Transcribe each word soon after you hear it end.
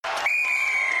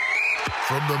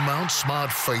From the Mount Smart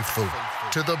faithful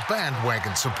to the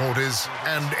bandwagon supporters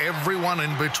and everyone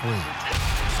in between,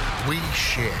 we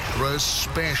share a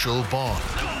special bond.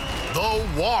 The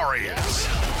Warriors.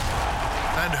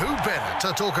 And who better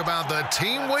to talk about the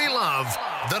team we love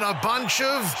than a bunch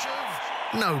of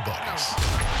nobodies?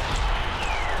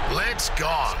 Let's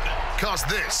go, because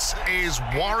this is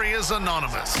Warriors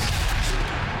Anonymous.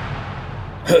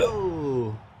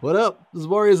 Oh, what up? This is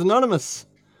Warriors Anonymous.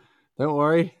 Don't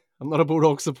worry, I'm not a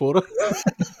Bulldog supporter.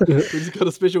 We just got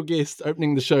a special guest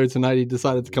opening the show tonight. He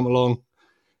decided to come along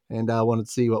and I wanted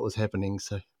to see what was happening.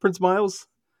 So, Prince Miles,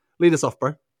 lead us off,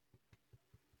 bro.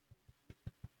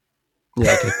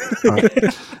 Yeah, okay. All right.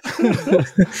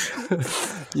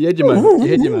 You had your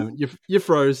moment. You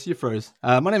froze.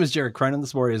 My name is Jared Cronin.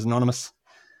 This Warriors Anonymous.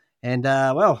 And,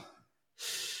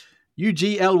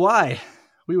 UGLY.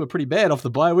 We were pretty bad off the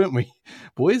bye, weren't we,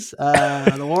 boys?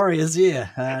 The Warriors,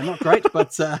 not great,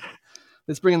 but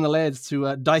let's bring in the lads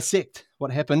to dissect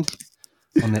what happened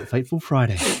on that fateful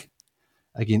Friday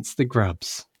against the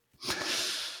Grubs.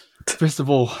 First of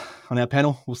all, on our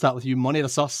panel, we'll start with you, Moneta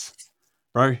Sauce.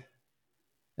 Bro,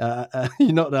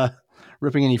 you're not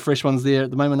ripping any fresh ones there at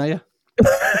the moment, are you?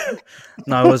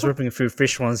 No, I was ripping a few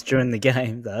fresh ones during the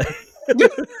game, though.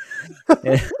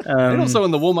 Yeah, and also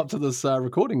in the warm-up to this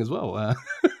recording as well.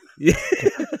 Yeah.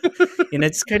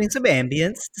 Just creating some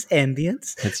ambience.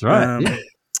 That's right.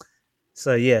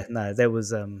 So, that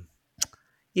was...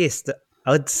 yes,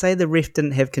 I would say the ref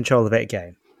didn't have control of that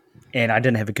game. And I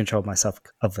didn't have control myself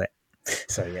of that.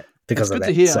 So, yeah, because it's of that. It's good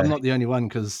to hear. So. I'm not the only one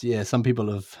because, some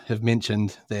people have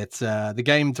mentioned that the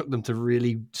game took them to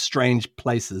really strange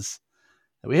places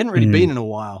that we hadn't really been in a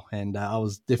while. And I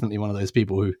was definitely one of those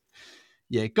people who...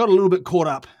 got a little bit caught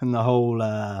up in the whole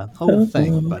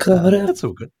thing, but that's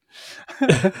all good.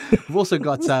 We've also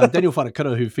got Daniel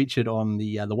Wharakura, who featured on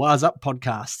the Wise Up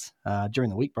podcast during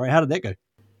the week, bro. How did that go?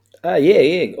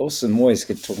 Awesome. Always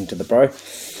good talking to the bro,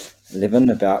 Levin,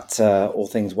 about all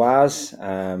things Wise.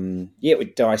 We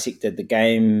dissected the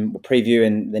game, we're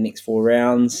previewing the next 4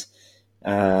 rounds.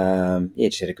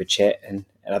 Just had a good chat, and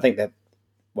I think that,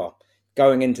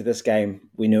 going into this game,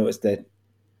 we knew it was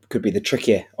could be the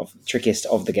trickiest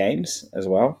of the games as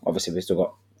well. Obviously, we've still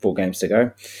got 4 games to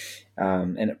go.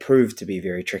 And it proved to be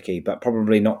very tricky, but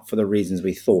probably not for the reasons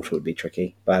we thought it would be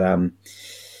tricky. But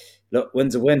look,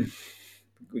 win's a win.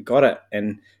 We got it.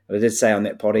 And I did say on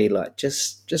that potty,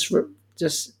 just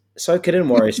soak it in,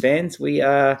 Warriors fans. We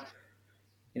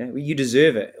you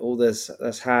deserve it. All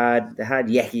the hard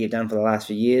yakky you've done for the last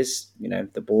few years.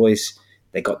 The boys,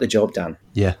 they got the job done.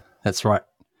 Yeah, that's right.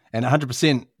 And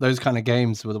 100%, those kind of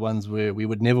games were the ones where we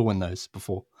would never win those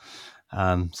before.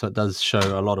 So it does show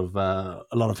a lot of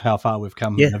how far we've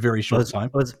come in a very short time.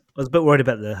 I was a bit worried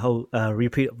about the whole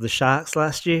repeat of the Sharks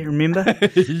last year. Remember?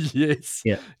 Yes.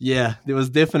 Yeah. There was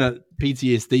definite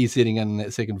PTSD setting in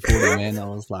that second 40, man. I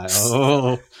was like,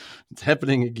 it's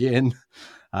happening again.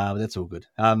 But that's all good.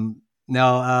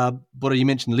 Now, Boda, you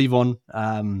mentioned Levon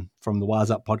from the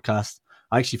Wise Up podcast.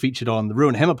 I actually featured on the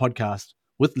Ruin Hammer podcast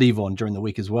with Levon during the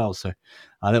week as well. So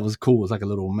that was cool. It was like a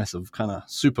little massive kind of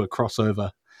super crossover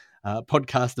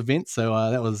podcast event. So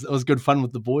it was good fun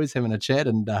with the boys having a chat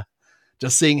and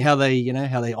just seeing how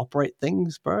they operate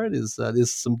things, bro.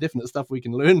 There's some definite stuff we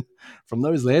can learn from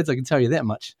those lads. I can tell you that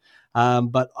much.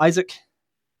 But Isaac,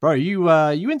 bro, you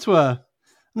went to I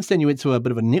understand you went to a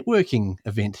bit of a networking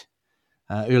event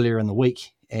earlier in the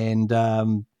week, and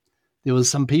there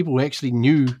was some people who actually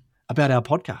knew about our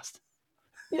podcast.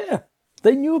 Yeah.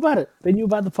 They knew about it. They knew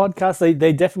about the podcast.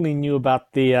 They definitely knew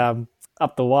about the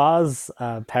Up the Waz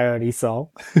parody song.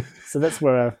 So that's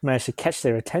where I managed to catch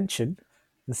their attention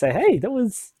and say, hey, that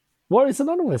was Warriors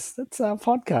Anonymous. That's our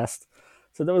podcast.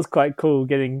 So that was quite cool,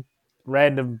 getting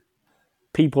random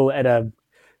people at a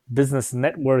business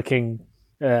networking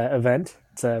event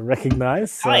to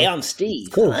recognize. So, hi, I'm Steve.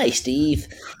 Cool. Hi, Steve.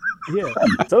 Yeah.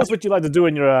 Tell us what you like to do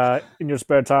in your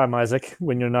spare time, Isaac,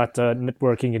 when you're not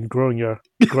networking and growing your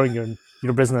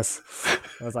business.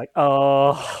 I was like,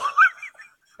 I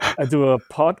do a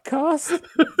podcast?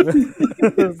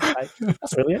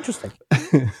 That's really interesting.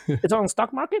 It's on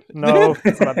stock market? No,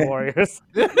 it's about the Warriors.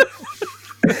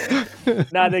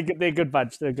 No, they're a good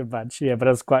bunch. They're a good bunch. Yeah, but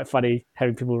it was quite funny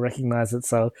having people recognize it.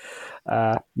 So,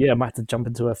 I might have to jump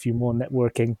into a few more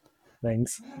networking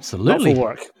things. Absolutely. Not for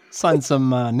work. Sign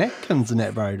some napkins and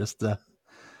that, bro. Just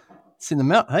send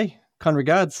them out. Hey, kind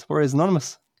regards, Warriors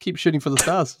Anonymous. Keep shooting for the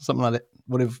stars, something like that.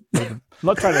 Whatever. I'm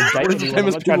not trying to date anyone.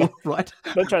 Famous people, right?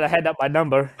 I'm not trying to hand up my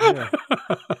number. Yeah.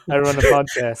 I run a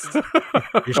podcast.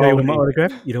 You sure you want my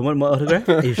autograph? You don't want my autograph?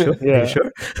 Are you sure? Yeah. Are you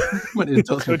sure?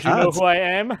 Don't you know who I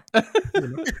am?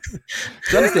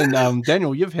 To understand,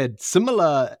 Daniel, you've had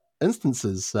similar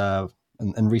instances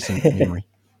in recent memory.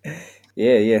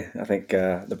 Yeah. I think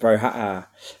the bro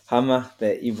Hummer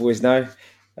that you boys know,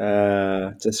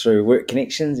 just through work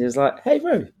connections, he was like, "Hey,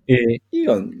 bro, Yeah.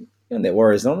 you on that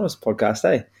Warriors Anonymous podcast,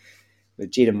 eh?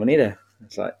 With Jed and Moneta."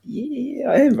 It's like, yeah,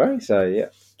 I am, bro. So yeah,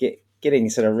 getting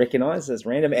sort of recognised as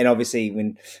random, and obviously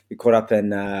when we caught up in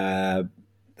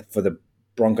for the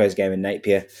Broncos game in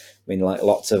Napier, when like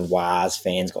lots of Wars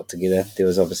fans got together, there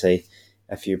was obviously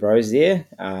a few bros there.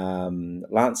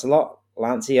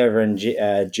 Lancey over in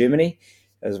Germany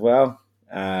as well.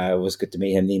 It was good to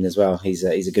meet him then as well. He's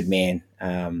a good man,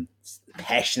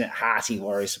 passionate, hearty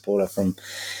Warriors supporter from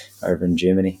over in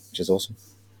Germany, which is awesome.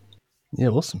 Yeah,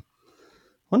 awesome.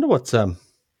 Wonder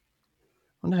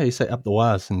how you say up the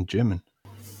wires in German.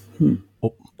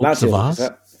 Up the wires?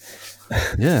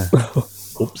 Yeah.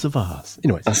 Up the wires.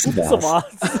 Anyways.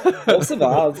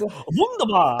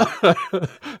 Wunderbar.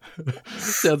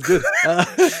 Sounds good.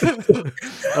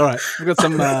 All right. We've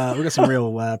got some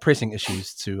real pressing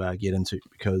issues to get into,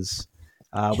 because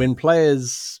when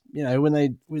players, when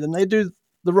they do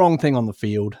the wrong thing on the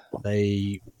field,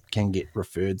 they can get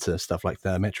referred to stuff like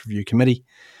the match review committee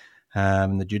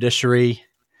and the judiciary.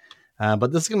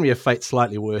 But this is going to be a fate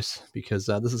slightly worse, because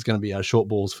this is going to be our short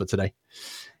balls for today.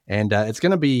 And it's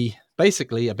going to be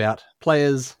basically about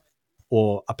players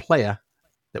or a player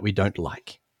that we don't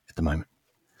like at the moment.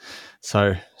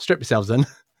 So strap yourselves in.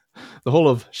 The Hall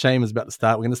of Shame is about to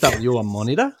start. We're going to start with your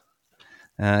monitor.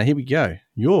 Here we go.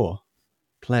 Your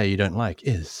player you don't like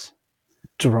is...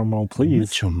 Drum roll, please.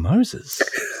 Mitchell Moses.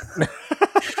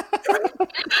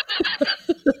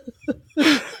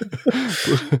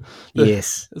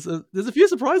 Yes. There's a few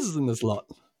surprises in this lot.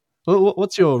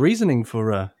 What's your reasoning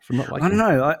for not liking? I don't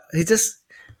know.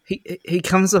 He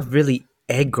comes off really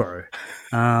aggro,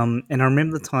 and I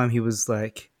remember the time he was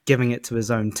like giving it to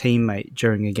his own teammate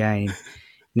during a game,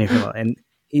 and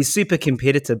he's super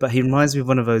competitive. But he reminds me of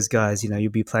one of those guys.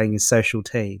 You'll be playing a social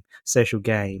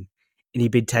game, and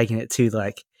he'd be taking it to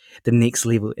like the next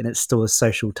level, and it's still a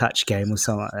social touch game or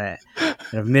something like that.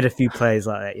 And I've met a few players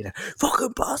like that.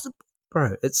 Fucking bastard,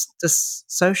 bro. It's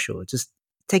just social. Just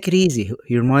take it easy.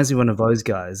 He reminds me of one of those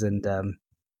guys, and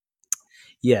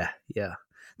yeah.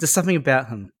 There's something about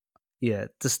him. Yeah,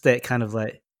 just that kind of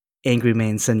like angry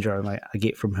man syndrome I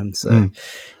get from him. So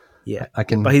yeah, I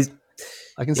can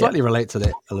slightly relate to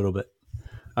that a little bit.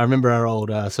 I remember our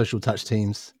old social touch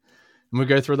teams, and we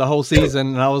go through the whole season,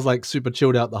 and I was like super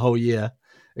chilled out the whole year,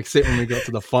 except when we got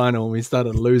to the final and we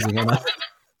started losing. And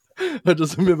I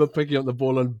just remember picking up the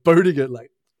ball and booting it like,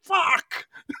 fuck.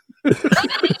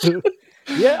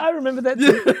 Yeah, I remember that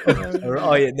too.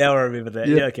 Oh yeah, now I remember that.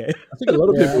 Yeah, okay. I think a lot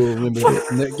of people will remember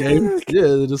that game.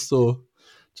 Yeah, they just saw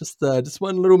just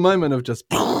one little moment of just.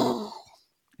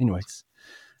 Anyways,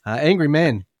 angry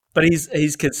man. But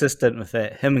he's consistent with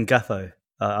that. Him and Gutho,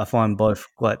 I find both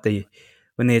quite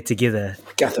when they're together.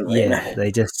 Gutho, yeah,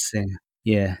 they just sing.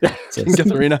 Yeah,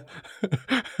 Gutho.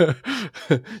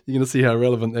 You're going to see how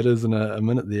relevant that is in a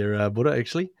minute there, Buddha.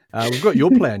 Actually, we've got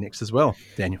your player next as well,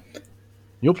 Daniel.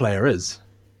 Your player is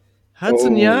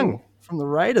Hudson Young from the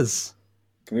Raiders.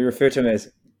 Can we refer to him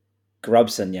as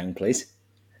Grubson Young, please?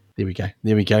 There we go.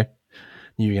 Knew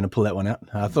you were going to pull that one out.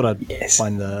 I thought I'd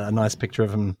find a nice picture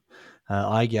of him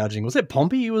eye gouging. Was that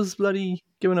Pompey? He was bloody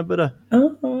giving a bit of...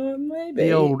 maybe.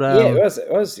 The old...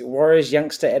 it was Warriors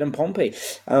youngster Adam Pompey.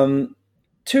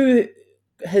 To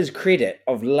his credit,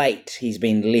 of late, he's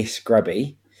been less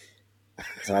grubby.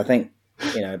 So I think,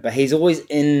 but he's always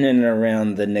in and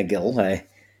around the niggle, hey?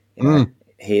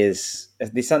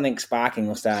 If there's something sparking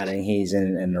or starting, he's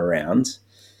in and around.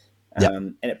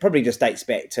 And it probably just dates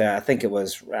back to, I think it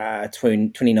was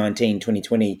 2019,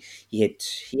 2020. He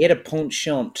had a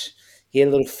penchant, he had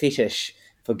a little fetish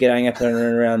for getting up and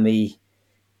around the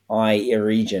eye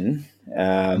region,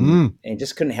 and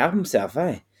just couldn't help himself,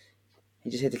 eh? He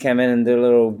just had to come in and do a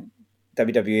little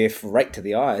WWF right to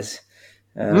the eyes.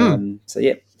 So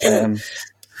yeah,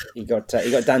 he got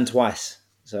done twice.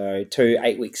 So 2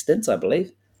 8-week stints, I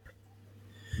believe.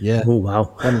 Yeah. Oh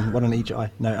wow. One on each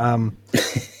eye. No.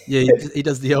 Yeah, he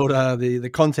does the old the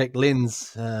contact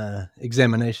lens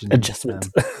examination adjustment,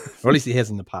 or at least he has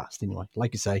in the past. Anyway,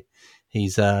 like you say,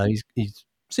 he's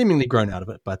seemingly grown out of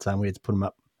it, but we had to put him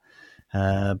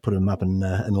up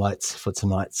in lights for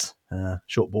tonight's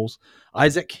short balls.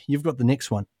 Isaac, you've got the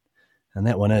next one, and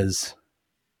that one is,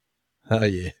 oh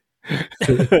yeah,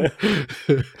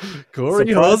 Corey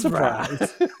Surprise, Horsburgh.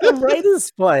 surprise. A Raiders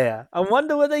player. I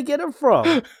wonder where they get him from.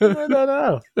 I don't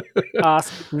know.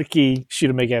 Ask Ricky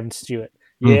Shootamaker and Stewart.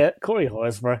 Yeah, Corey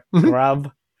Horsburgh,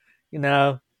 grub.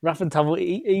 Rough and tumble.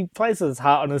 He plays with his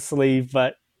heart on his sleeve,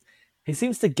 but he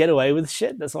seems to get away with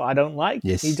shit. That's what I don't like.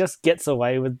 Yes. He just gets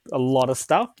away with a lot of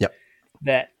stuff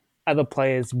that other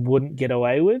players wouldn't get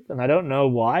away with, and I don't know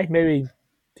why. Maybe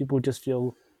people just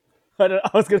feel... I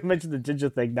was going to mention the ginger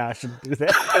thing. No, I shouldn't do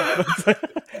that.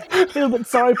 I feel a bit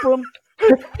sorry for him.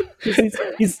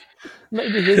 He's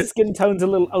maybe his skin tone's a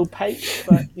little opaque,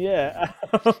 but yeah.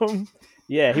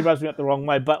 Yeah, he rubs me up the wrong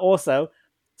way. But also,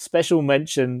 special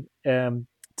mention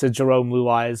to Jerome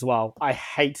Luai as well. I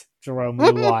hate Jerome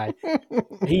Luai.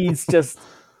 He's just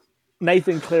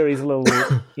Nathan Cleary's little,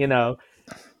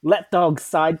 lapdog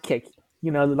sidekick.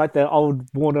 Like the old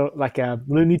Warner, like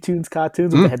Looney Tunes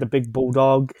cartoons where they had the big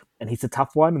bulldog and he's a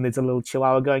tough one, and there's a little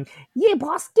chihuahua going, "Yeah,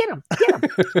 boss, get him."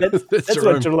 That's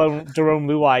what Jerome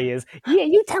Luai is. Yeah,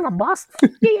 you tell him, boss.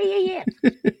 Yeah.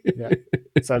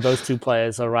 So those two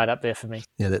players are right up there for me.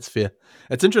 Yeah, that's fair.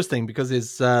 It's interesting because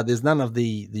there's none of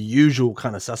the usual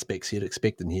kind of suspects you'd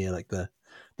expect in here, like the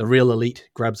real elite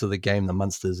grubs of the game, the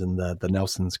Munsters and the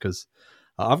Nelsons, because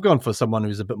I've gone for someone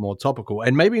who's a bit more topical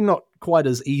and maybe not quite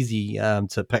as easy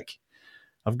to pick.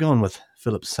 I've gone with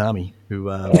Philip Sami, who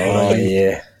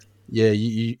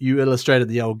you illustrated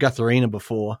the old Gutharina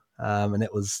before, and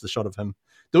that was the shot of him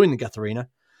doing the Gutharina.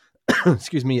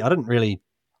 Excuse me, I don't really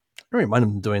mind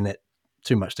him doing that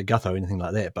too much to Gutho or anything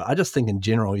like that, but I just think in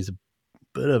general he's a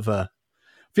bit of I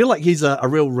feel like he's a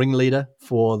real ringleader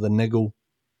for the niggle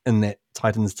in that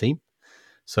Titans team.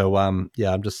 So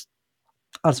I just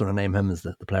want to name him as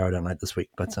the player I don't like this week.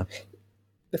 But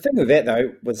the thing with that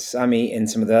though, with Sami and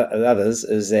some of the others,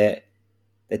 is that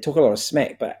they talk a lot of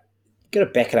smack, but you got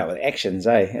to back it up with actions,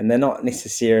 eh? And they're not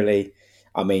necessarily.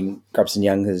 I mean, Grubson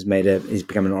Young he's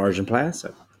become an Origin player,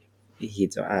 so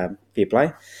he's fair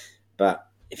play. But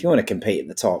if you want to compete at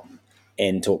the top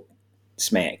and talk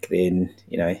smack, then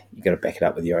you got to back it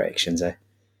up with your actions, eh?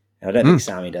 And I don't think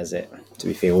Sami does that. To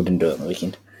be fair, we didn't do it on the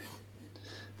weekend.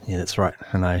 Yeah, that's right.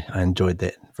 And I enjoyed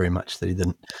that very much that he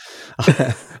didn't.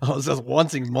 I was just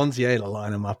wanting Montier to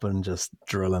line him up and just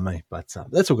drill him, but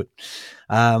that's all good.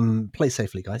 Play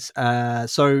safely, guys.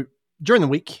 So during the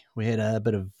week, we had a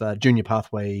bit of junior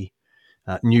pathway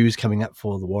news coming up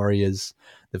for the Warriors.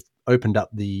 They've opened up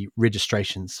the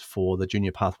registrations for the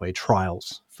junior pathway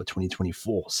trials for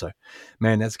 2024. So,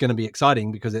 man, that's going to be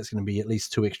exciting because that's going to be at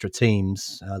least 2 extra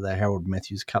teams. The Harold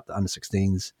Matthews Cup, the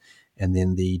under-16s, and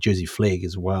then the Jersey Flag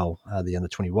as well, the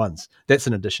under-21s. That's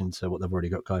in addition to what they've already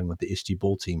got going with the SG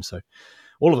Ball team. So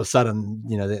all of a sudden,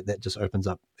 that just opens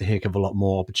up a heck of a lot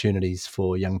more opportunities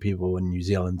for young people in New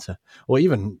Zealand or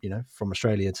even, from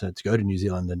Australia to go to New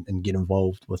Zealand and get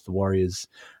involved with the Warriors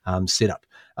setup.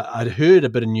 I'd heard a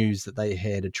bit of news that they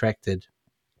had attracted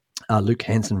Luke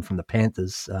Hansen from the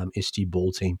Panthers SG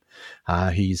Ball team.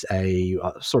 He's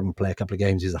saw him play a couple of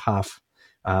games. He's a half,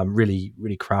 really,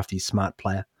 really crafty, smart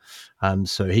player.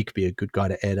 So he could be a good guy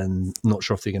to add in. Not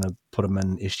sure if they're going to put him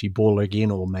in SG Ball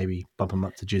again or maybe bump him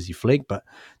up to Jersey Flag, but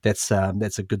that's a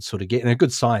good sort of get and a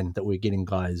good sign that we're getting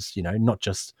guys, not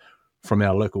just from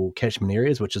our local catchment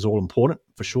areas, which is all important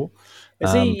for sure.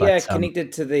 Is he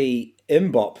connected to the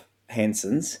Mbop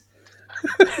Hansons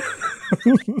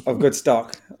of good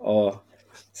stock or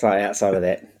slightly outside of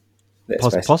that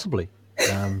space? Possibly.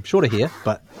 Shorter hair,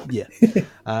 but yeah.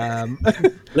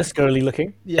 Less girly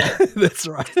looking. Yeah, that's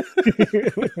right.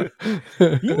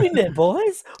 You in there,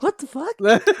 boys? What the fuck?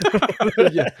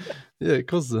 Yeah, it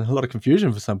caused a lot of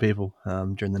confusion for some people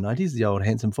during the 90s, the old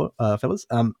handsome fellas.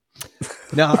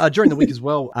 Now, during the week as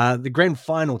well, the grand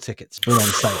final tickets went on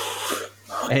sale.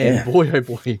 And boy, oh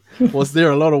boy, was there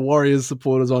a lot of Warriors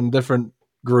supporters on different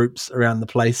groups around the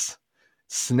place.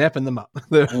 Snapping them up.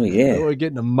 They were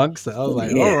getting amongst it. I was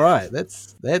like, all right,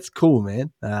 that's cool, man.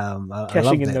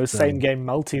 Cashing in those same game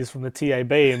multis from the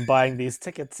TAB and buying these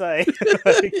tickets, eh?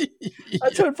 I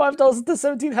turned $5 to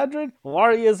 $1,700.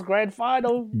 Warriors grand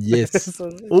final. Yes.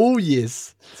 Oh,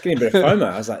 yes. It's getting a bit of FOMO.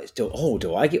 I was like, do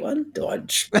I get one? Do I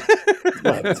just go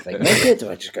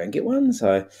and get one?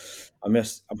 So I'm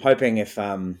hoping if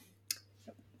when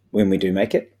we do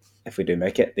make it,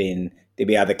 then there'll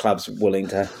be other clubs willing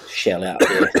to shell out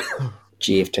their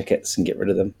GF tickets and get rid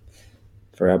of them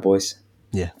for our boys.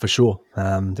 Yeah, for sure.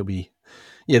 There'll be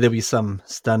some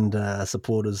stunned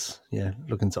supporters,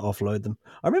 looking to offload them.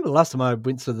 I remember the last time I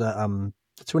went to the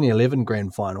 2011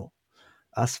 grand final,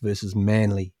 us versus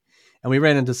Manly, and we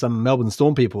ran into some Melbourne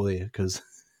Storm people there because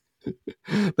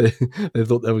they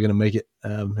thought they were going to make it,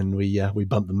 and we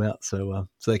bumped them out. So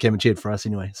they came and cheered for us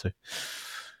anyway. So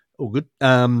all good.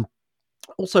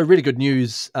 Also, really good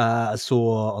news I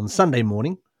saw on Sunday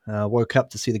morning. Woke up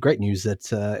to see the great news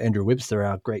that Andrew Webster,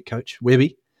 our great coach,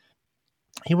 Webby,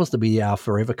 he wants to be our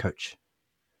forever coach,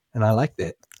 and I like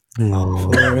that.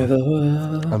 Forever.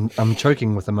 I'm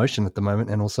choking with emotion at the moment,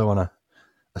 and also on a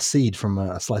seed from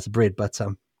a slice of bread. But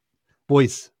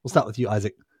boys, we'll start with you,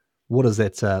 Isaac. What does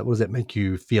that make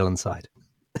you feel inside?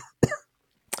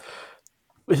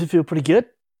 Does it feel pretty good?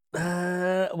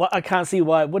 Well, I can't see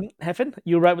why it wouldn't happen.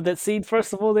 You were right with that seed,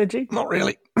 first of all, there, G? Not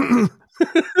really.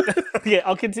 Yeah,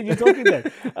 I'll continue talking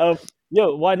then.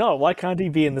 Why not? Why can't he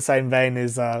be in the same vein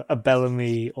as a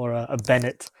Bellamy or a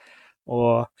Bennett,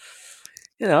 or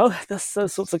those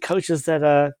sorts of coaches that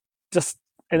are just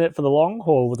in it for the long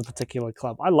haul with a particular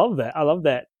club. I love that. I love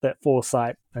that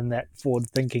foresight and that forward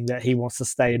thinking that he wants to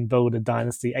stay and build a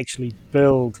dynasty, actually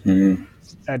build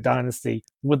a dynasty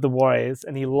with the Warriors,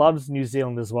 and he loves New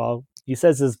Zealand as well. He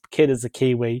says his kid is a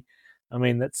Kiwi. I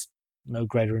mean, that's no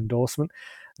greater endorsement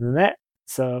than that.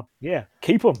 So yeah,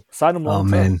 keep him, sign him long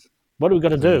term. Man. What do we got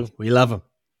to do? We love him.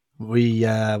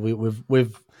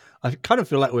 We've. I kind of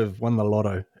feel like we've won the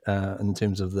lotto in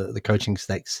terms of the coaching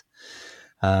stakes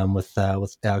with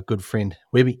our good friend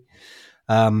Webby.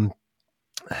 I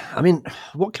mean,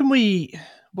 what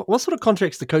sort of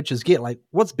contracts do coaches get? Like,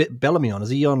 what's Bellamy on? Is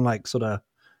he on like sort of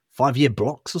 5-year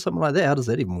blocks or something like that? How does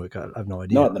that even work? I have no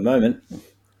idea. Not at the moment,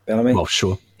 Bellamy. Well,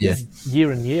 sure. Yeah.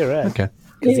 Year and year, eh? Okay.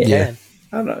 Yeah.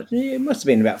 I don't know. It must have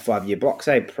been about 5-year blocks,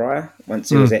 prior, once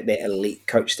he was at that elite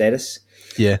coach status.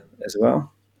 Yeah. As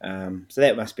well. So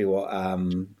that must be what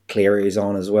Cleary is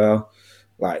on as well.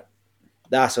 Like,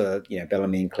 that's sort of,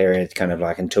 Bellamy and Cleary, it's kind of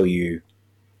like until you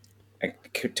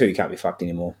can't be fucked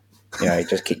anymore.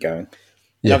 Just keep going.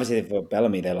 And obviously for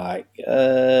Bellamy, they're like,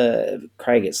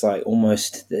 Craig, it's like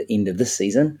almost the end of this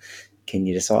season. Can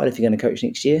you decide if you're going to coach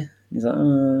next year? And he's like,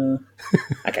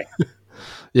 okay.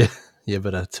 Yeah,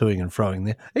 but toing and froing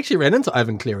there. Actually ran into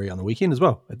Ivan Cleary on the weekend as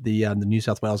well at the New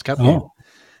South Wales Cup game.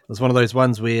 It was one of those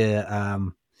ones where,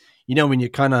 when you're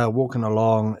kind of walking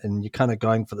along and you're kind of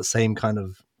going for the same kind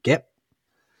of gap,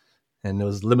 and there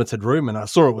was limited room, and I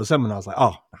saw it was him, and I was like,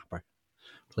 oh, nah, bro,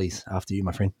 please, after you,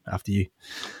 my friend, after you.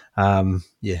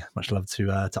 Much love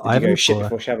to Ivan. You go shit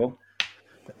before shovel?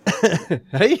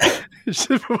 Hey?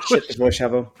 Shit before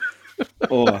shovel?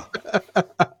 Or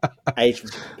age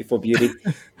before beauty?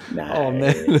 No, oh,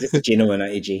 man. Just a gentleman, not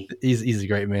edgy. He's a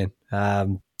great man.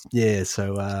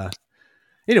 So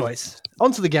anyways,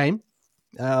 on to the game.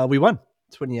 We won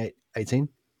 28-18,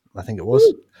 I think it was.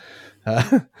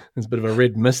 There's a bit of a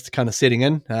red mist kind of setting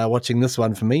in watching this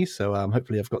one for me, so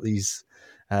hopefully I've got these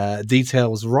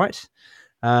details right.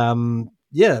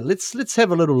 Let's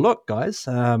have a little look, guys.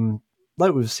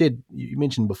 Like we've said, you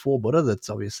mentioned before, Buddha, that's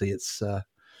obviously it's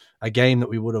a game that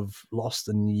we would have lost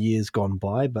in years gone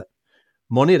by, but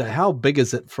Moneta, how big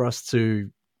is it for us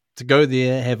to go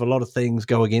there, have a lot of things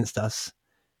go against us,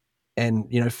 and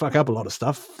fuck up a lot of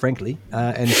stuff, frankly,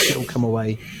 and still come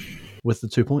away with the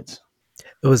 2 points?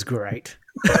 It was great.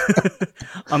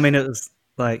 I mean, it was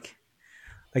like,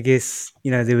 I guess,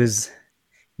 there was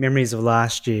memories of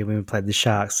last year when we played the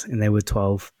Sharks and they were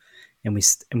 12 and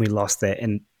we lost that.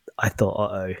 And I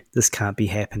thought, this can't be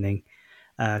happening.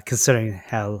 Considering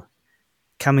how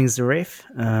Cummings, the ref,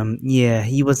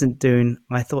 he wasn't doing,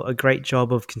 I thought, a great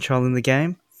job of controlling the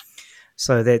game.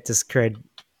 So that just created,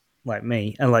 like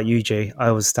me and like you, G,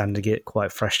 I was starting to get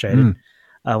quite frustrated.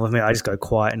 With me, I just go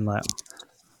quiet and like,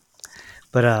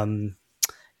 but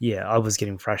I was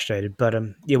getting frustrated. But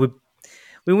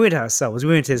we weren't ourselves.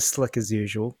 We weren't as slick as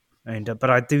usual. And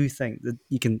but I do think that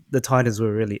the Titans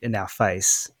were really in our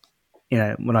face.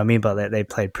 What I mean by that, they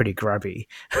played pretty grubby.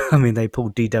 I mean, they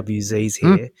pulled DWZs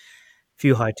here,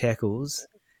 few high tackles,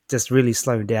 just really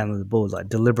slowing down the ball, like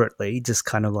deliberately, just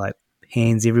kind of like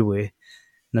hands everywhere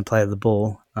in the play of the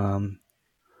ball.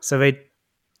 So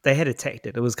they had attacked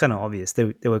it. It was kind of obvious.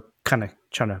 They were kind of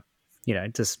trying to,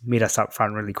 just meet us up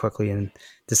front really quickly and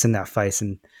just in our face.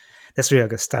 And that's where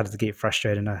I started to get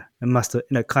frustrated. And it must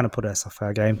have, kind of put us off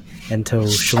our game until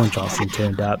Sean Johnson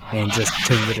turned up and just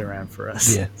turned it around for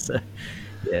us. Yeah. So,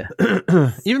 yeah.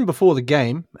 Even before the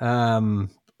game,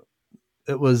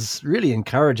 it was really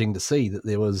encouraging to see that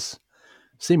there was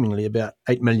seemingly about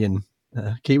 8 million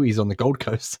Kiwis on the Gold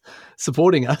Coast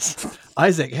supporting us.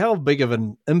 Isaac, how big of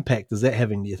an impact is that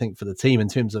having, do you think, for the team in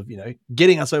terms of,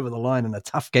 getting us over the line in a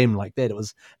tough game like that? It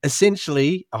was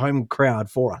essentially a home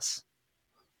crowd for us.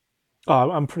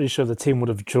 Oh, I'm pretty sure the team would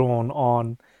have drawn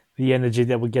on the energy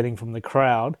that we're getting from the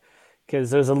crowd, because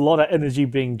there's a lot of energy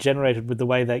being generated with the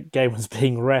way that game was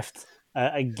being reffed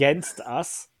against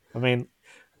us. I mean,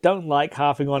 don't like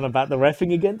harping on about the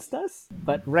reffing against us,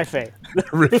 but reffe.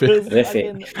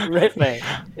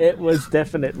 It was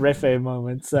definite reffe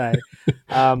moments, eh?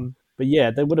 But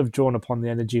yeah, they would have drawn upon the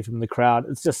energy from the crowd.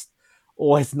 It's just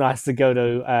always nice to go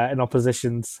to an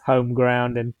opposition's home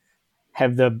ground and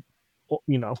have the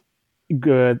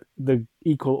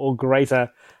equal or greater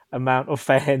amount of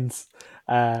fans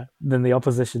than the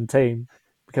opposition team,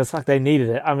 because they needed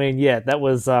it. I mean, yeah, that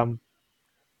was a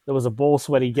ball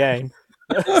sweaty game.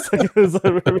 It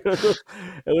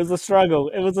was a struggle.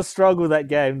 It was a struggle, that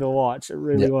game, to watch. It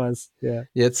really was. Yeah.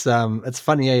 It's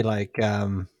funny, eh? Like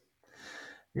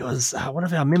it was one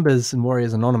of our members in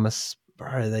Warriors Anonymous,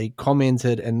 bro. They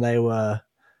commented and they were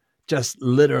just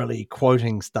literally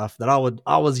quoting stuff that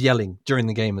I was yelling during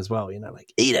the game as well.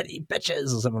 Like "eat it, you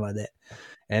bitches" or something like that.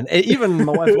 And even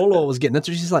my wife Lola was getting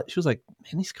into it. She was like,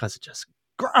 "Man, these guys are just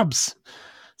grubs."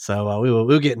 So we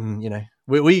were getting,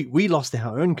 we lost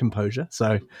our own composure. So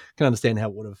I can understand how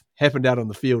it would have happened out on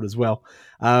the field as well.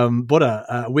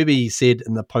 But Webby said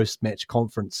in the post-match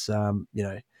conference,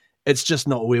 it's just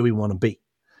not where we want to be.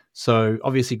 So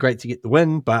obviously great to get the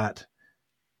win, but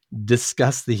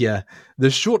discuss the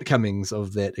shortcomings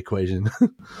of that equation.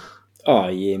 Oh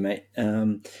yeah, mate.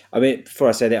 I mean, before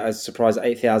I say that, I was surprised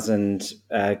 8,000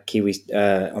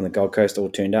 Kiwis on the Gold Coast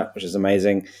all turned up, which is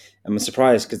amazing. I'm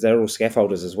surprised because they're all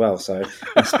scaffolders as well, so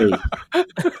must be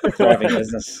thriving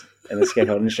business in the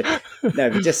scaffold industry. No,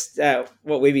 but just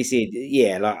what Webby said,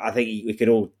 yeah, like I think we could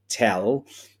all tell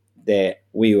that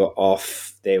we were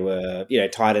off. There were,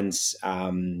 Titans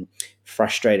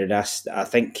frustrated us. I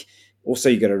think also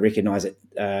you got to recognise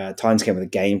that Titans came with a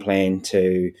game plan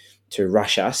to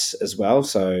rush us as well.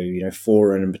 So,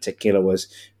 Foran in particular was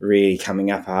really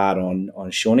coming up hard on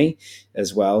Shawnee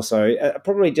as well. So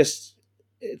probably just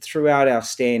throughout our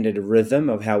standard rhythm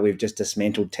of how we've just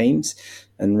dismantled teams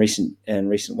in recent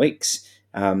weeks.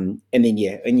 And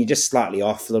then, and you're just slightly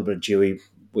off, a little bit of dewy,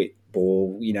 wet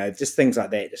ball, just things like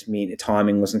that just mean the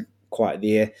timing wasn't quite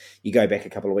there. You go back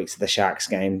a couple of weeks to the Sharks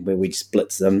game where we just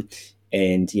blitzed them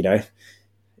and,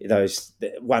 those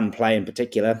one play in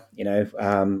particular,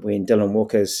 when Dylan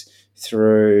Walker's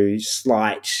through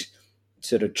slight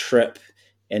sort of trip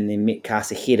and then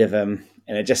Metcalf's ahead of him,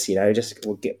 and it just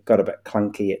got a bit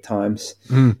clunky at times.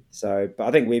 So, but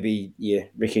I think Webby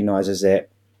recognises that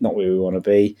not where we want to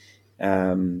be.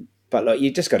 But look,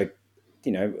 you just got to,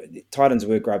 Titans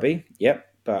were grubby, yep,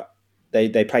 but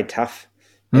they played tough.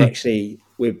 And actually,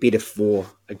 we're better for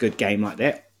a good game like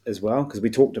that as well, because we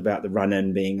talked about the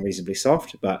run-in being reasonably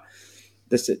soft, but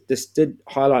this did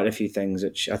highlight a few things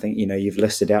which I think you've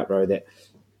listed out, bro, that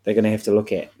they're going to have to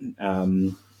look at,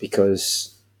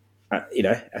 because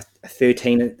a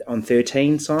 13 on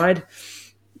 13 side,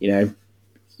 you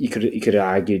could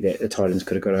argue that the Titans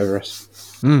could have got over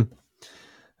us.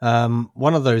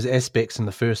 One of those aspects in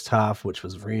the first half which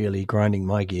was really grinding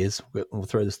my gears, we'll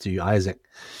throw this to you, Isaac,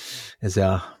 as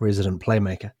our resident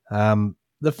playmaker.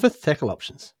 The fifth tackle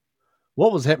options.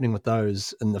 What was happening with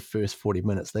those in the first 40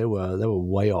 minutes? They were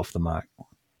way off the mark.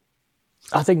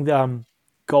 I think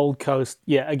Gold Coast,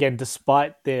 again,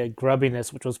 despite their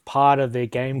grubbiness, which was part of their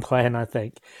game plan, I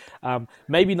think,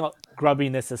 maybe not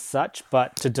grubbiness as such,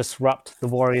 but to disrupt the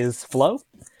Warriors' flow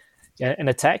and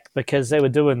attack, because they were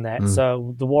doing that.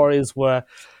 So the Warriors were,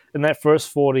 in that first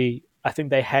 40, I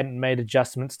think they hadn't made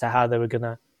adjustments to how they were going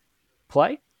to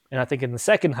play. And I think in the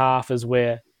second half is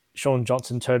where Sean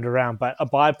Johnson turned around, but a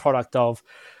byproduct of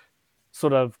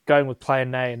sort of going with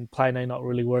plan A and plan A not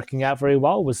really working out very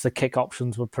well was the kick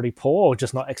options were pretty poor or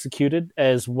just not executed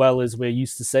as well as we're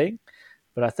used to seeing.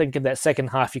 But I think in that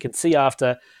second half, you can see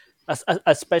after,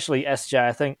 especially SJ,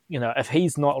 I think, if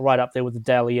he's not right up there with the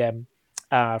Daily M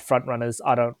front runners,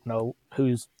 I don't know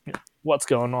what's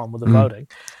going on with the voting.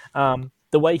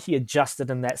 The way he adjusted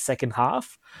in that second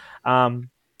half,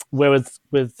 whereas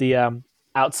with the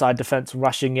outside defense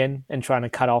rushing in and trying to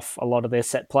cut off a lot of their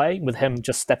set play, with him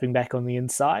just stepping back on the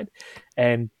inside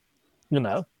and,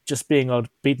 just being able to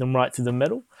beat them right through the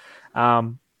middle. I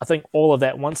think all of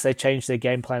that, once they changed their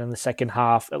game plan in the second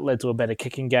half, it led to a better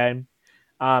kicking game.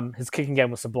 His kicking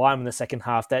game was sublime in the second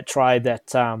half. That try that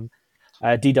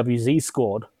DWZ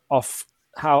scored off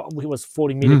how it was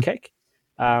 40-meter kick,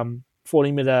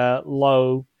 40-meter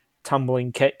low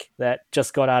tumbling kick that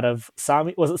just got out of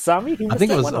Sami. Was it Sami? I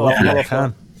think it was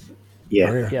Khan.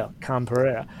 Khan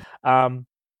Pereira.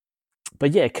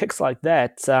 But yeah, kicks like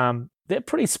that, they're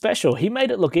pretty special. He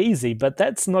made it look easy, but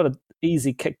that's not an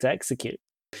easy kick to execute.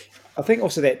 I think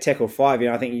also that tackle 5,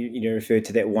 I think you referred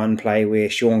to that one play where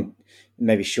Sean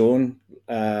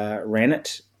ran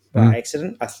it by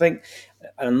accident. I think,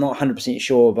 I'm not 100%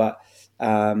 sure, but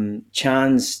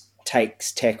Chance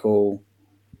takes tackle,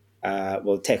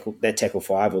 tackle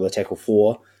 5 or the tackle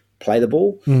 4, play the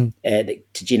ball to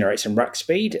generate some ruck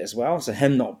speed as well. So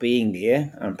him not being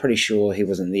there, I'm pretty sure he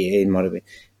wasn't there. He might have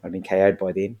been KO'd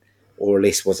by then, or at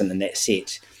least wasn't in that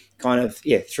set. Kind of,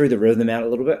 threw the rhythm out a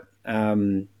little bit,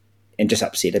 and just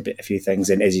upset a few things.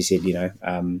 And as you said,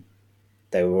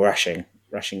 they were rushing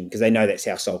because they know that's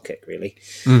our soul kick really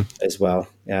as well.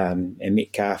 And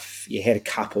Metcalf, you had a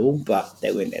couple, but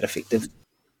they weren't that effective.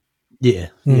 Yeah,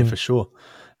 for sure.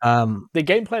 The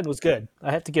game plan was good.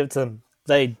 I have to give it to them.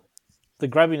 The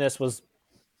grubbiness was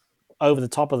over the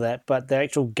top of that, but the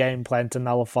actual game plan to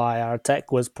nullify our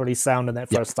attack was pretty sound in that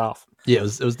first half. Yeah,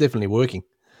 it was definitely working.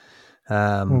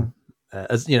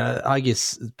 As I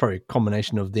guess it's probably a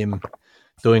combination of them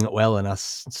doing it well and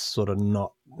us sort of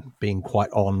not being quite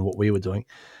on what we were doing.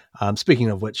 Speaking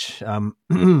of which, this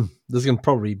is going to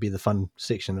probably be the fun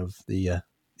section of the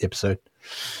episode.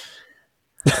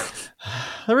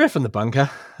 The ref in the bunker.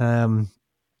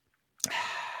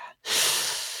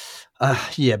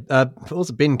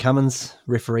 Also Ben Cummins,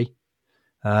 referee.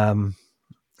 And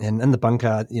in the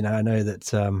bunker, I know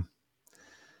that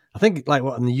I think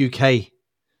in the UK,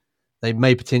 they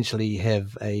may potentially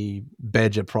have a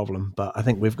badger problem, but I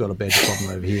think we've got a badger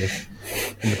problem over here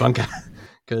in the bunker.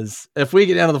 Because if we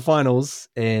get down to the finals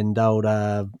and old,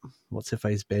 what's her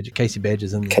face, Badger, Casey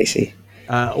Badger's in there, Casey,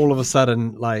 all of a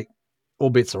sudden,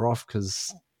 all bets are off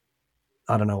because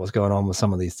I don't know what's going on with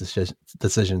some of these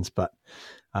decisions. But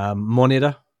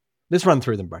Moneta, let's run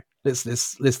through them, bro. Let's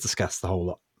discuss the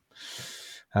whole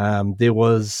lot. There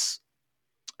was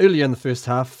earlier in the first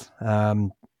half.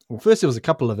 First, there was a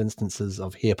couple of instances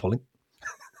of hair pulling.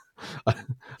 I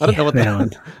don't know what I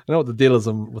don't know what the deal is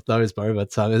with those, bro.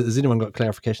 But has anyone got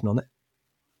clarification on that?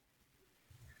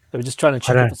 They were just trying to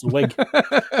check if it's a wig.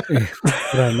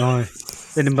 I don't know.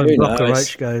 Then Blocker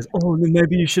Roach goes, "Oh, then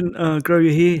maybe you shouldn't grow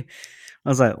your hair." I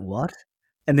was like, "What?"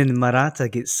 And then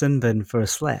Marata gets sin-bin for a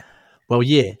slap. Well,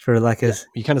 yeah, for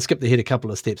you kind of skipped ahead a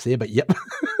couple of steps there, but yep.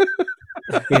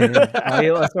 Sorry,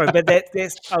 but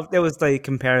that was the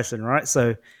comparison, right?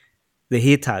 So the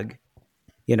hair tug,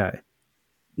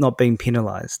 not being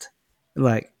penalized,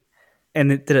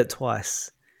 and it did it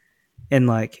twice, and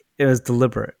it was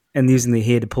deliberate and using the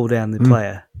hair to pull down the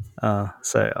player.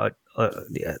 So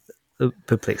it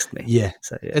perplexed me. Yeah.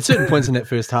 So at certain points in that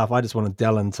first half, I just wanted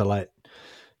Dallin to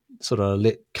sort of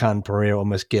let Khan Pereira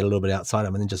almost get a little bit outside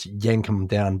him and then just yank him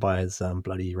down by his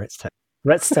bloody rat's tail.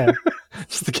 Rat's tail.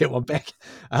 Just to get one back.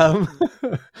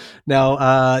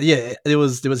 Now, there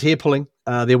was hair pulling.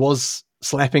 There was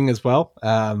slapping as well.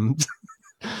 It's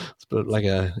a bit like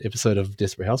a episode of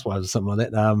Desperate Housewives or something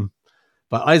like that.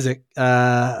 But Isaac,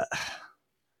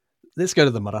 let's go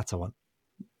to the Marata one.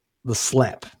 The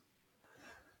slap.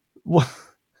 What?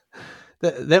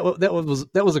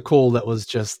 That was a call that was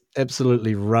just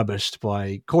absolutely rubbished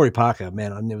by Corey Parker.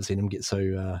 Man, I've never seen him get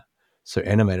so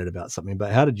animated about something.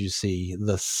 But how did you see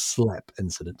the slap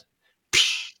incident?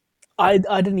 I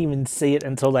didn't even see it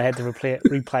until they had to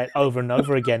replay it over and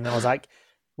over again. And I was like,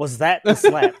 was that the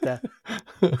slap?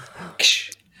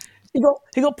 He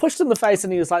got pushed in the face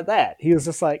and he was like that. He was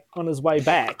just on his way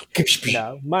back. He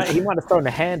might have thrown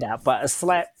a hand out, but a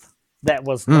slap that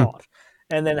was not.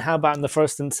 And then how about in the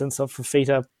first instance of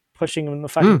Fafita pushing him in the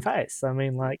fucking face? I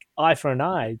mean, eye for an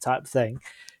eye type thing.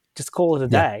 Just call it a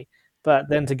day. But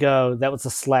then to go, that was a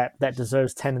slap that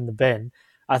deserves 10 in the bin.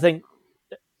 I think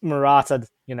Murata,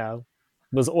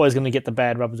 was always going to get the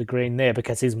bad rub of the green there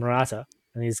because he's Murata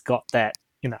and he's got that,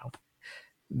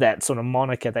 that sort of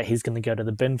moniker that he's going to go to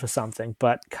the bin for something.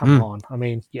 But come on. I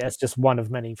mean, it's just one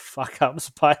of many fuck-ups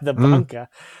by the bunker.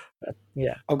 But,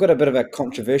 I've got a bit of a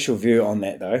controversial view on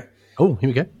that, though. Oh, here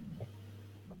we go.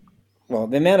 Well,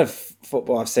 the amount of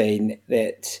football I've seen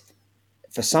that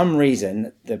for some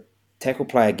reason the tackle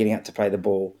player getting up to play the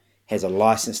ball has a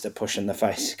license to push in the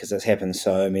face because it's happened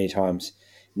so many times.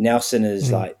 Nelson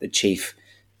is the chief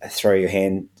throw your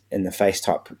hand in the face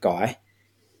type guy.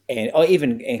 And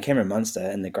even Cameron Munster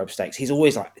in the Grub Stakes, he's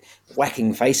always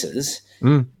whacking faces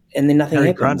and then nothing Harry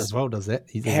happens. Grant as well does that.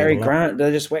 Harry Grant,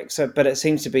 they just whack. So, but it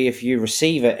seems to be if you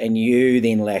receive it and you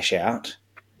then lash out,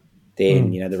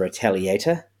 then, the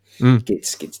retaliator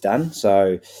gets done.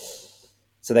 So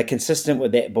they're consistent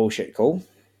with that bullshit call,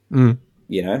 and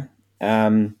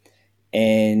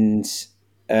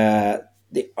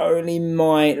the only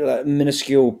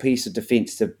minuscule piece of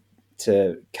defence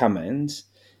to Cummins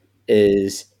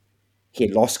is he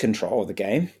had lost control of the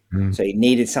game. So he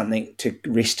needed something to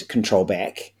wrest control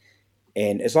back.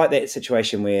 And it's like that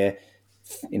situation where,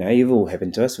 you've all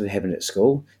happened to us, we've happened at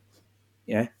school.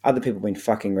 other people have been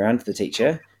fucking around with the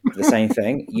teacher for the same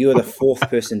thing. You're the fourth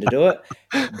person to do it.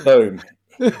 Boom.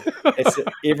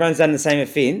 Everyone's done the same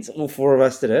offence. All four of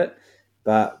us did it,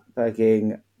 but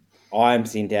fucking I'm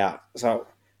sent out. So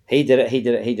he did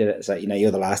it. So,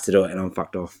 you're the last to do it, and I'm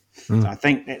fucked off. So I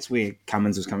think that's where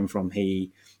Cummins was coming from.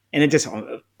 And it just,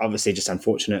 obviously just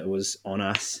unfortunate it was on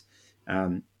us.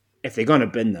 If they're going to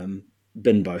bin them,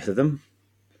 bin both of them,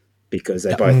 because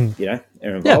they both, are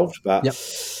involved.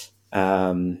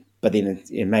 But then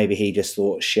maybe he just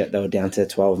thought, shit, they were down to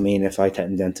 12 men. If I take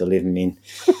them down to 11 men,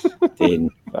 then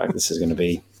this is going to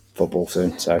be football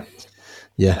soon. So,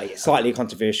 slightly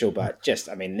controversial, but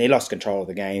they lost control of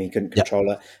the game. He couldn't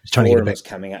control it. Foran was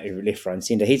coming out left, right, and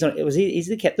centre. He's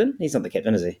the captain. He's not the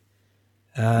captain, is he?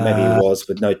 Maybe he was,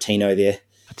 with no Tino there.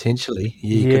 Potentially.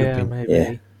 He could have been. Maybe.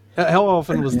 Yeah. How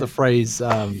often was the phrase,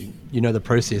 the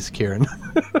process, Kieran?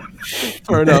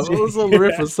 Fair enough. What was all the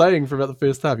ref was saying for about the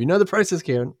first half? You know the process,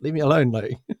 Kieran. Leave me alone,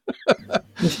 mate.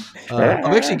 I've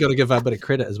actually got to give a bit of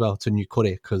credit as well to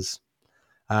Nukore, because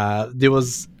there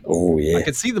was... Oh, yeah. I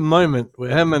could see the moment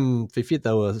where him and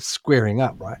Fifita were squaring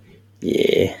up, right?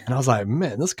 Yeah. And I was like,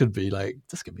 man, this could be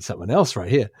something else right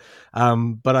here.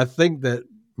 But I think that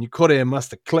Nukore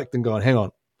must have clicked and gone, hang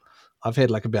on. I've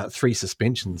had about 3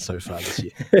 suspensions so far this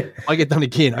year. If I get done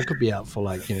again, I could be out for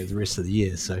the rest of the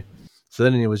year. So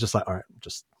then it was just like, all right,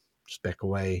 just back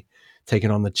away, taking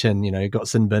on the chin. He got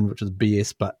sin bin, which was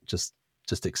BS, but just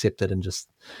accept it and just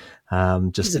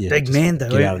he's a big man though.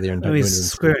 Get out of there and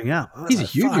he's squaring up. He's a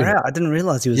huge man. I didn't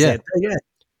realize he was that big.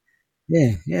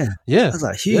 Yeah. I was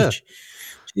like, huge.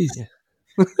 Yeah. Jeez.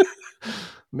 Yeah.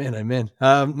 Man, oh man.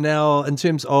 Now, in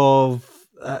terms of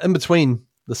in between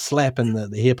the slap and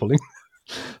the hair pulling,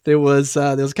 there was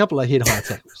a couple of head high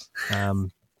tackles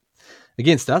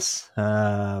against us.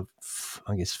 I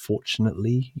guess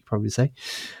fortunately, you probably say.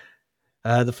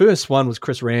 The first one was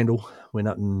Chris Randall went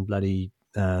up and bloody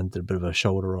did a bit of a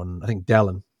shoulder on, I think,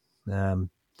 Dallin. And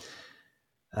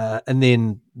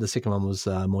then the second one was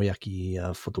Moyaki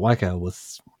Fotuaika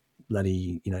with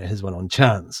bloody, his one on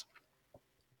Chance.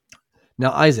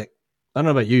 Now, Isaac, I don't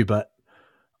know about you, but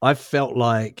I felt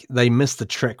like they missed the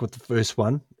track with the first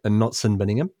one and not sin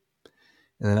binning him.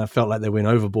 And then I felt like they went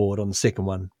overboard on the second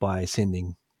one by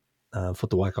sending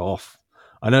Fotuaika off.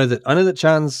 I know that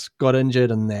Chance got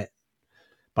injured and that,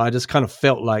 but I just kind of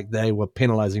felt like they were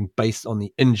penalising based on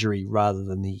the injury rather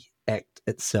than the act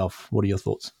itself. What are your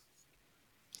thoughts?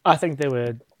 I think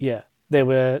they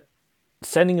were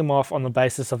sending him off on the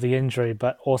basis of the injury,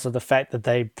 but also the fact that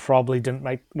they probably didn't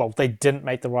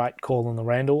make the right call on the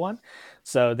Randall one.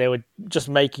 So they were just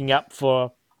making up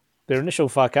for their initial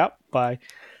fuck up by,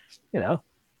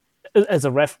 as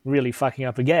a ref really fucking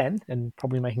up again and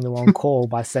probably making the wrong call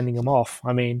by sending him off.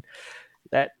 I mean,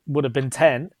 that would have been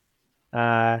 10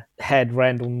 had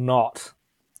Randall not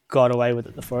got away with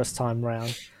it the first time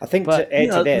round. I think to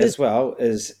add to that as well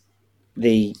is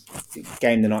the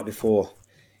game the night before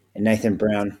and Nathan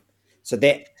Brown. So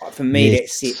that, for me, that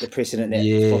set the precedent that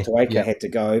Fotuaika had to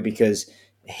go, because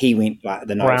he went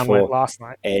the night Brown before went last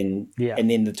night, and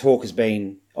then the talk has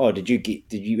been, have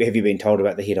you been told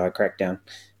about the head-eye crackdown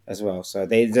as well? So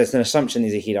there's an assumption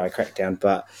there's a head-eye crackdown,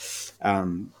 but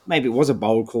maybe it was a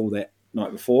bold call that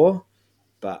night before,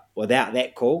 but without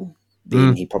that call,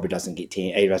 then he probably doesn't get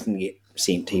 10. He doesn't get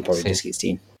sent. He probably just gets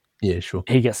 10. Yeah, sure.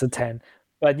 He gets a 10.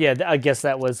 But yeah, I guess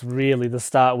that was really the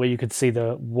start where you could see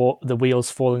the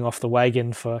wheels falling off the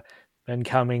wagon for Ben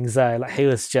Cummings. He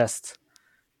was just,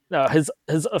 his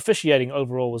officiating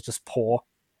overall was just poor,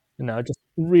 just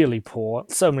really poor.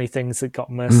 So many things that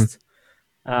got missed,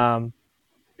 and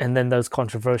then those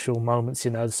controversial moments,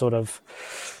 sort of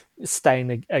staying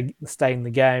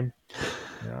the game.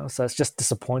 So it's just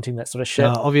disappointing, that sort of shit.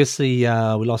 Obviously, we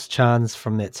lost Chance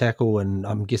from that tackle, and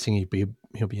I'm guessing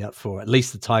he'll be out for at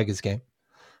least the Tigers game.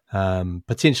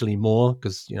 Potentially more,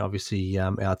 because obviously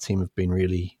our team have been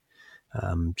really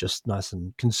just nice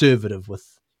and conservative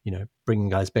with bringing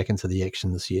guys back into the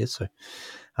action this year. So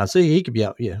he could be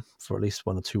out for at least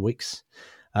 1 or 2 weeks.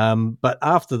 But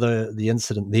after the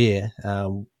incident there,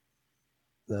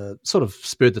 sort of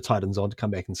spurred the Titans on to come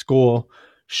back and score.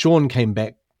 Sean came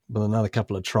back with another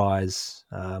couple of tries,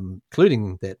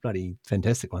 including that bloody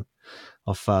fantastic one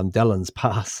off Dallin's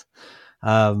pass.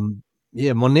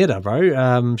 Moneta,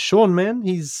 bro. Sean, man,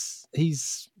 he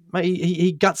gutsed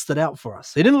it out for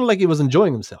us. He didn't look like he was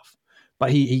enjoying himself,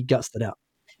 but he gutsed it out.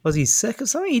 Was he sick or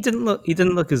something? He didn't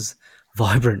look as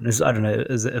vibrant as, I don't know,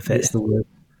 if that's the word.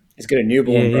 He's got a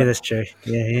newborn. Yeah, that's true.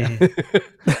 Yeah.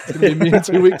 It's gonna be in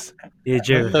 2 weeks. Yeah,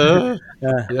 true.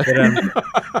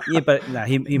 But no,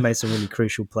 he made some really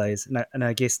crucial plays, and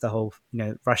I guess the whole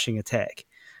rushing attack.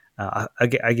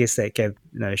 I guess that gave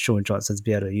Sean Johnson to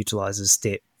be able to utilize his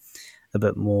step a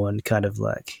bit more and kind of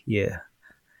be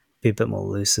a bit more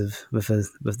elusive with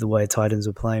the way Titans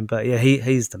were playing. But yeah,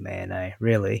 he's the man,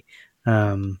 really.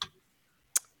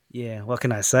 Yeah, what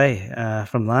can I say?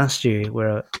 From last year,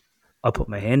 where I put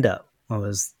my hand up, I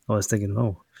was thinking,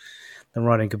 oh, the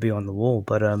writing could be on the wall.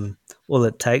 But all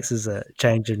it takes is a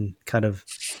change in kind of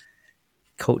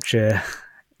culture,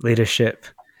 leadership,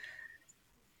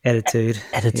 attitude,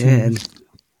 change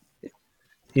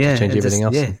everything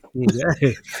else. Yeah,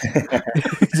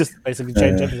 just basically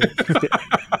change everything.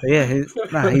 Yeah, he's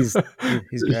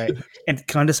great. And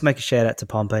can I just make a shout out to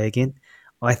Pompey again?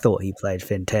 I thought he played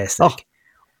fantastic. Oh.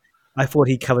 I thought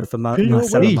he covered for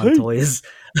Marcelo Montoya's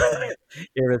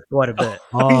era quite a bit.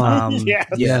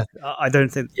 Yeah. I don't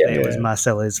think that was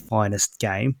Marcelo's finest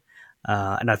game.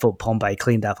 And I thought Pompey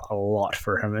cleaned up a lot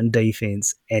for him in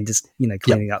defense and just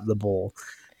cleaning up the ball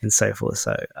and so forth.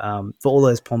 So for all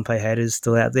those Pompey haters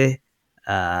still out there,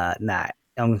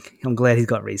 I'm glad he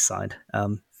got re-signed.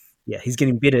 He's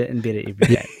getting better and better every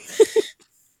game.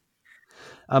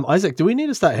 Isaac, do we need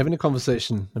to start having a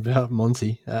conversation about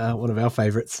Monty, one of our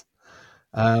favourites?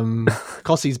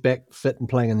 Cossey's back fit and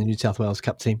playing in the New South Wales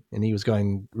Cup team, and he was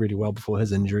going really well before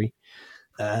his injury.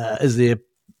 Is there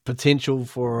potential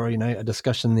for a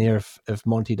discussion there if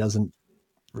Monty doesn't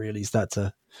really start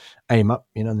to aim up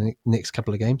in the next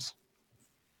couple of games?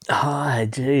 Oh,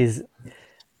 geez.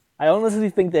 I honestly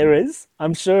think there is.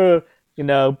 I'm sure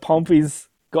Pompey's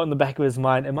got in the back of his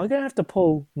mind, am I going to have to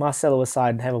pull Marcelo aside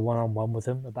and have a one-on-one with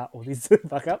him about all these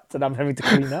fuck-ups that I'm having to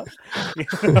clean up?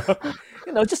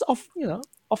 Just off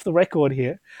the record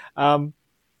here.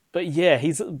 But yeah,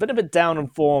 he's a bit down in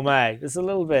form, eh? It's a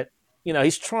little bit,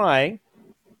 he's trying.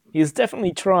 He's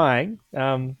definitely trying,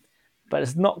 but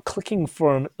it's not clicking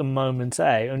for him at the moment,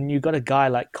 eh? And you've got a guy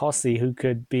like Cossey who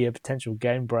could be a potential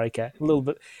game breaker.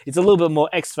 It's a little bit more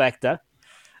X factor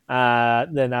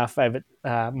than our favorite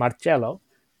Marcelo.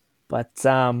 But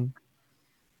I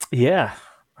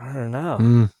don't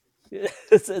know.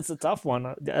 It's a tough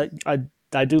one.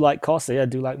 I do like Cossey, I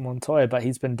do like Montoya, but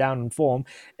he's been down in form,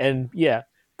 and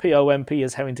POMP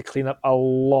is having to clean up a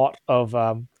lot of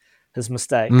his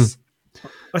mistakes.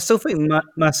 I still think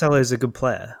Marcelo is a good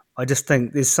player. I just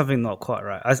think there's something not quite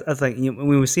right. I think when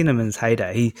we've seen him in his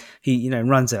heyday, he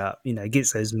runs out,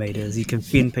 gets those meters, he can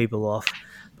fend people off.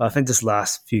 But I think this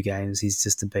last few games he's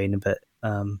just been a bit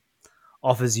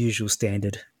off his usual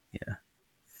standard. Yeah.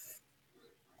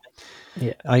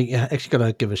 I actually got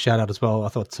to give a shout out as well. I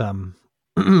thought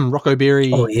Rocco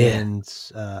Berry and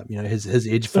his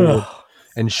edge forward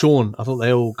and Sean, I thought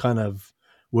they all kind of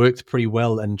worked pretty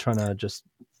well in trying to just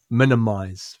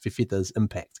minimize Fifita's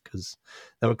impact, because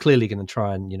they were clearly going to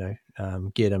try and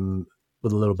get him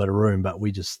with a little bit of room, but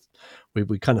we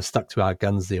kind of stuck to our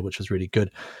guns there, which was really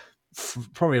good.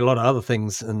 Probably a lot of other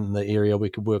things in the area we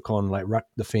could work on, like ruck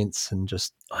defense and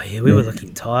just. Oh yeah, we were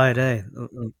looking tired, eh?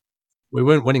 We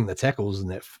weren't winning the tackles in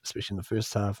that, especially in the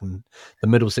first half and the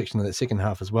middle section of that second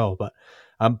half as well. But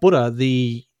Buddha,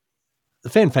 the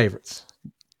fan favourites,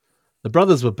 the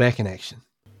brothers were back in action.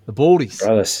 The Baldies,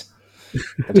 Brothers.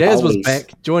 Jazz was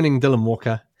back, joining Dylan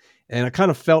Walker, and I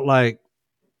kind of felt like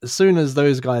as soon as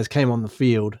those guys came on the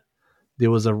field,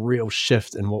 there was a real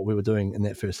shift in what we were doing in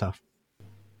that first half.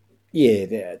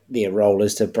 Yeah, their role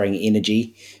is to bring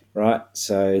energy, right?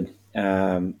 So,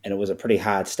 and it was a pretty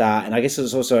hard start, and I guess it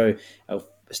was also a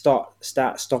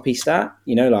stoppy start.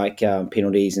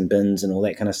 Penalties and bins and all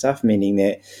that kind of stuff, meaning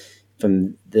that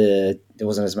there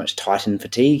wasn't as much Titan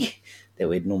fatigue that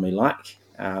we'd normally like.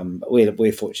 But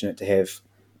we're fortunate to have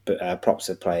props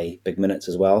that play big minutes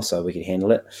as well, so we could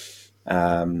handle it.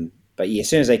 But yeah, as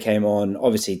soon as they came on,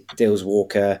 obviously Dills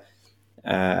Walker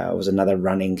was another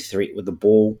running threat with the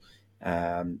ball,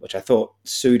 which I thought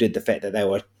suited the fact that they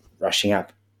were rushing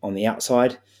up on the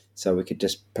outside, so we could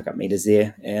just pick up meters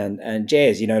there. And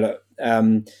Jazz,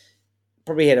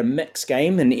 probably had a mixed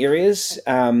game in areas,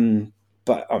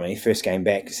 but I mean, first game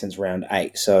back since round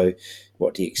 8, so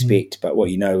what do you expect? But what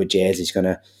with Jazz, he's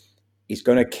gonna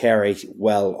carry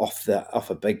well off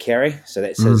a big carry, so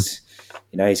that's his.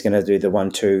 He's going to do the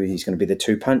 1-2. He's going to be the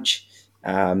 2-punch,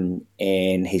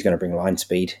 and he's going to bring line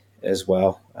speed as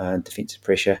well, defensive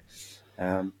pressure.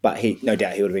 But he, no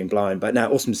doubt, he would have been blown. But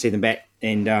no, awesome to see them back,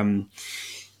 and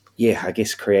I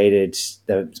guess created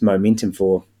the momentum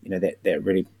for that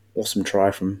really awesome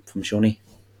try from Shawnee.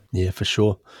 Yeah, for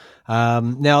sure.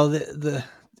 Now the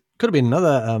could have been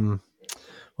another,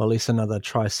 at least another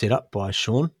try set up by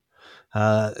Sean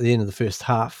at the end of the first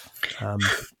half.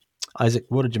 Isaac,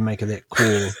 what did you make of that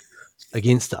call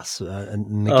against us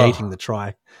and negating the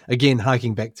try? Again,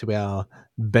 harking back to our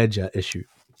Badger issue.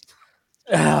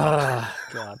 Oh,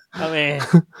 God. I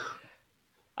mean,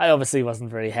 I obviously wasn't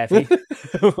very happy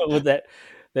with that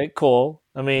call.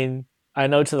 I mean, I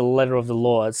know to the letter of the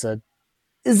law it said,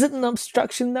 is it an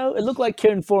obstruction though? It looked like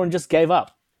Kieran Foran just gave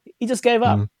up. He just gave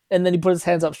up. And then he put his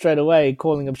hands up straight away,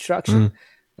 calling obstruction.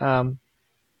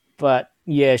 But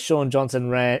yeah, Sean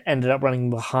Johnson ended up running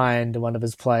behind one of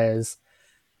his players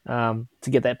to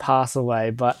get that pass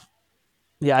away. But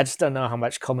yeah, I just don't know how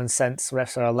much common sense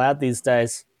refs are allowed these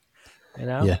days. You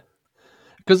know? Yeah.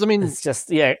 Because, I mean... It's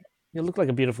just, it looked like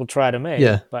a beautiful try to me.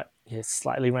 Yeah. But he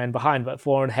slightly ran behind. But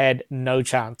Foran had no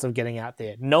chance of getting out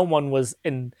there. No one was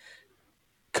in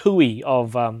cooey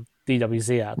of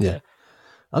DWZ out there.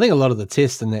 I think a lot of the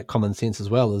test in that common sense as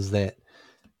well is that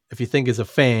if you think as a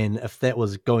fan, if that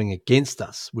was going against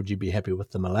us, would you be happy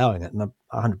with them allowing it? And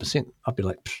 100%. I'd be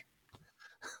like,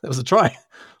 that was a try.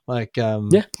 Like, Well,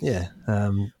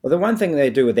 the one thing they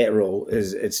do with that rule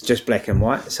is it's just black and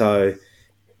white. So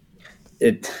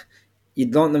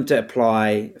you'd want them to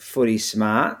apply footy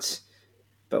smart,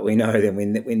 but we know that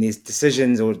when there's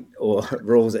decisions or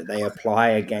rules that they apply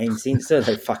against censor,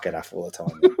 they fuck it up all the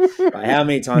time. Like how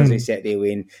many times we sat there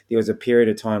when there was a period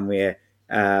of time where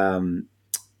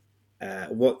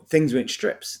what things weren't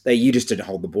strips. You just didn't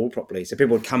hold the ball properly. So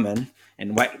people would come in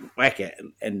and whack it,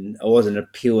 and it wasn't a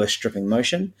pure stripping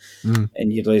motion,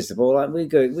 and you'd lose the ball. Like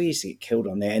we used to get killed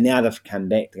on that, and now they've come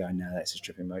back to go, no, that's a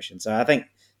stripping motion. So I think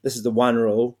this is the one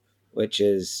rule, which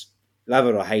is love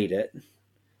it or hate it.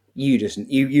 You just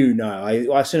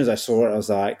know. As soon as I saw it, I was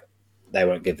like, they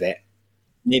won't give that.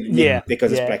 Never,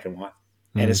 because it's black and white,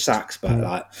 and it sucks.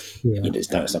 But you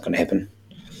just know it's not going to happen.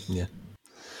 Yeah.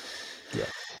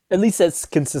 At least that's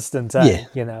consistent.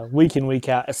 You know, week in, week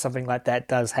out, if something like that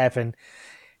does happen,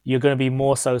 you're going to be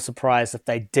more so surprised if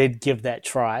they did give that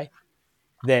try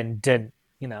than didn't.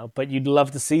 You know, but you'd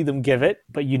love to see them give it,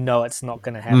 but you know it's not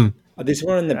going to happen. There's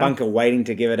one in the bunker waiting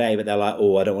to give it, but they're like,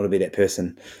 oh, I don't want to be that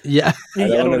person. Yeah. I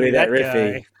don't want to be that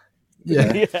referee.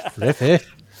 Yeah. Referee.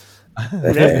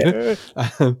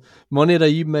 Moneta,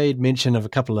 you made mention of a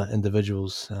couple of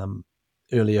individuals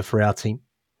earlier for our team.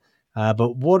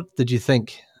 But what did you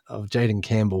think of Jaden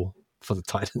Campbell for the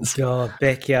Titans? God,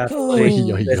 backyard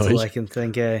footy. That's all I can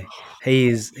think. He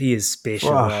is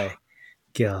special.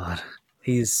 God,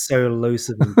 he is so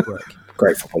elusive and quick.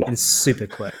 Great footballer. And super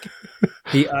quick.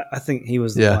 I think he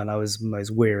was the one I was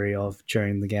most wary of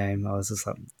during the game. I was just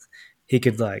like, he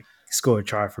could like score a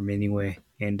try from anywhere,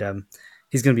 and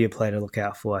he's going to be a player to look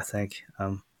out for. I think.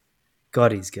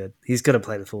 God, he's good. He's got to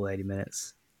play the full 80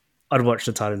 minutes. I'd watch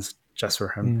the Titans just for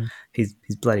him. He's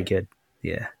bloody good.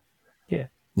 Yeah.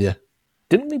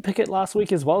 Didn't we pick it last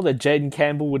week as well that Jaden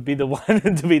Campbell would be the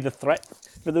one to be the threat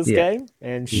for this game?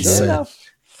 And sure enough,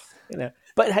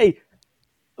 But hey,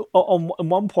 on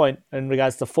one point in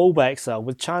regards to fullbacks,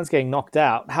 with Chance getting knocked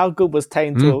out, how good was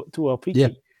Tane to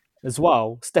Opiki as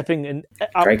well, stepping in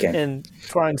up in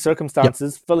trying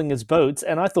circumstances, filling his boots,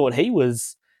 and I thought he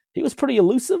was pretty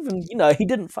elusive, and he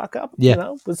didn't fuck up.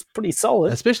 Was pretty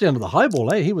solid, especially under the high ball.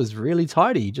 He was really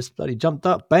tidy. He just bloody jumped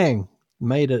up, bang,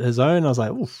 made it his own. I was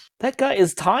like, oof. That guy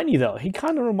is tiny though. He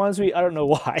kind of reminds me. I don't know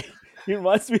why. He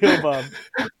reminds me of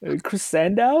Chris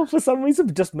Sandow for some reason,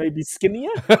 but just maybe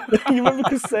skinnier. You remember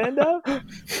Chris Sandow?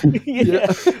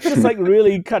 Just like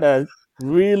really kind of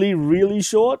really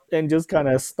short and just kind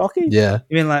of stocky. Yeah.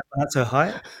 You mean like Nacho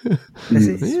height?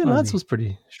 Nacho was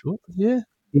pretty short. Yeah.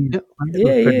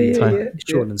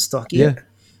 Short and stocky. Yeah.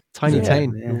 Tiny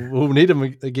Tane. Yeah. We'll need him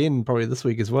again probably this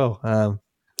week as well.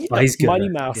 He's good. Mighty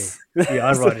Mouse.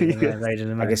 I'd write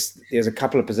him. I guess there's a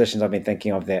couple of positions I've been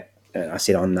thinking of that I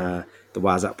said on the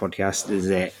Wires Up podcast is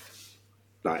that,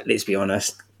 like, let's be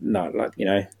honest,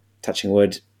 touching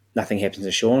wood, nothing happens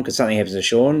to Sean, because something happens to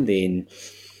Sean, then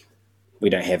we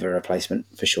don't have a replacement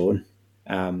for Sean.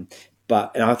 And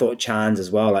I thought Chance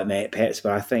as well, like Matt Pats,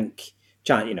 but I think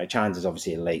Chance is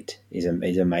obviously elite. He's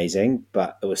amazing,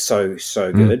 but it was so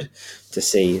good to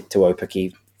see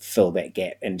Tuopiki fill that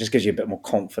gap, and just gives you a bit more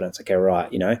confidence. Okay, right,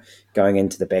 going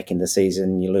into the back end of the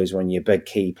season, you lose one of your big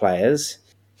key players.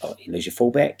 You lose your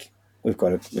fullback. We've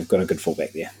got a good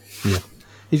fullback there. Yeah,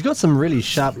 he's got some really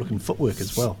sharp looking footwork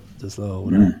as well. This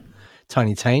little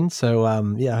Tiny Tane. So I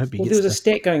hope he gets. There was a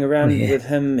stat going around with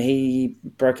him. He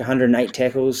broke 108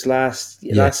 tackles last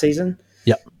season.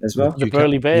 Yep, as well. The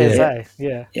Burley Bears,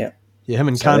 Yeah. Him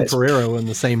and Can Pereira were in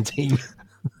the same team.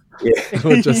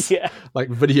 Or just like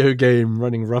video game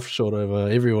running roughshod over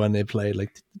everyone they played.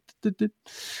 Like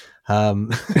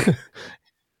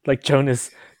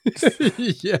Jonas.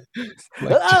 Jonas.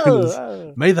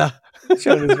 Mather.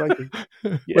 Jonas Viking.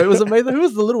 Wait, was it Mather? Who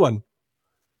was the little one?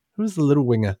 Who was the little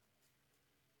winger?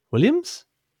 Williams?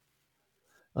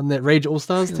 on that Rage All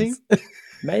Stars team.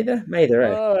 Mather, eh?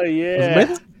 Oh yeah. Was it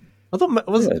Mather? I thought It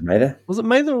was Mather. Was it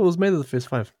Mather or was Mather the first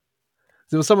 5?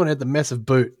 There was someone who had the massive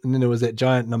boot, and then there was that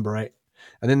giant number 8,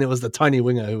 and then there was the tiny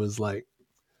winger who was like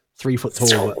 3 foot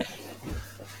tall but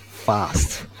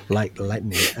fast like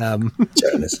lightning.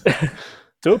 Jonas.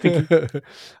 All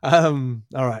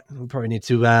right, we probably need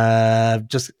to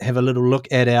just have a little look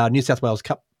at our New South Wales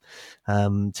Cup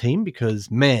team, because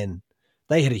man,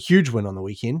 they had a huge win on the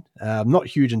weekend. Not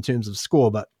huge in terms of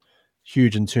score, but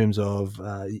huge in terms of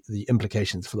the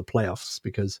implications for the playoffs,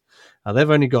 because they've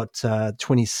only got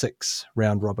 26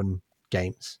 round robin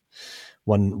games,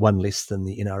 one less than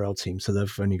the NRL team. So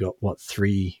they've only got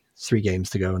three games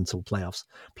to go until playoffs.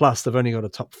 Plus they've only got a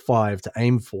top 5 to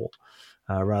aim for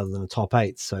rather than a top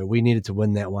 8. So we needed to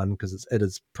win that one because it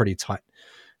is pretty tight.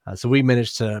 So we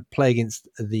managed to play against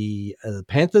the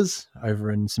Panthers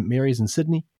over in St Mary's in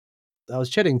Sydney. I was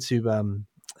chatting to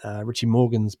Richie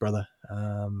Morgan's brother,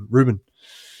 Ruben,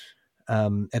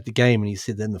 at the game, and he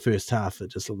said that in the first half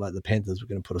it just looked like the Panthers were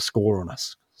going to put a score on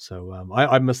us. So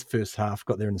I missed the first half,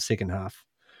 got there in the second half.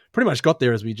 Pretty much got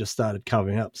there as we just started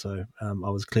covering up, so I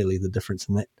was clearly the difference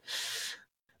in that.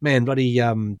 Man, bloody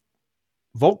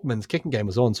Volkman's kicking game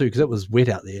was on too, because it was wet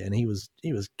out there, and he was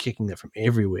kicking it from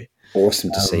everywhere.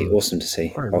 Awesome to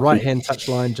see. Right hand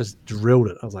touchline, just drilled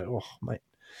it. I was like, oh mate.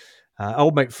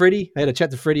 Old mate Freddie, I had a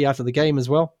chat to Freddie after the game as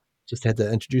well. Just had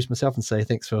to introduce myself and say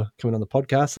thanks for coming on the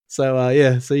podcast.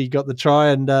 So so he got the try,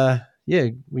 and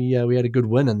we had a good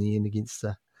win in the end against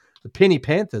the Penny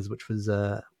Panthers, which was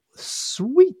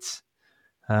sweet.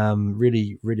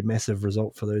 Really, really massive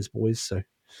result for those boys. So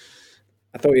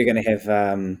I thought you were going to have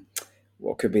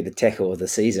what could be the tackle of the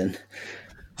season.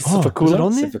 Was it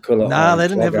on there? Nah, they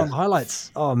didn't have it on the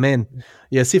highlights. Oh man,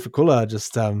 yeah, Sifakula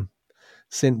just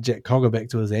sent Jack Cogger back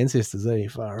to his ancestors.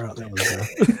 Far out. That was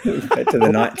back to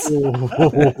the Knights.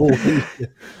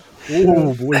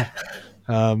 Oh boy.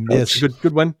 It's a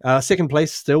good win. Second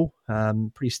place still,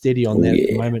 pretty steady on that at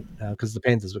the moment, because the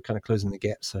Panthers were kind of closing the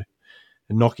gap. So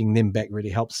knocking them back really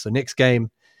helps. So next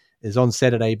game is on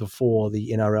Saturday before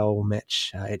the NRL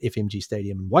match at FMG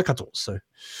Stadium in Waikato. So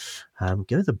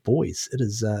go the boys.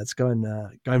 It's going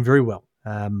very well.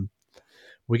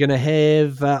 We're going to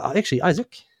have actually,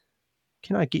 Isaac,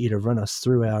 can I get you to run us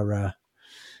through our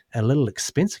little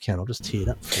expense account? I'll just tee it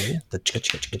up for you.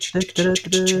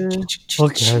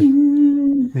 Okay.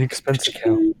 The expense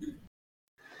account.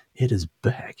 It is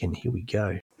back, and here we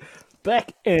go.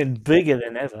 Back and bigger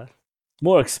than ever.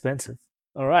 More expensive.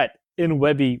 All right. In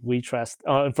Webby, we trust.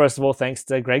 And first of all, thanks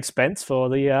to Greg Spence for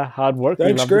the hard work.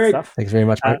 Thanks, Greg. Stuff. Thanks very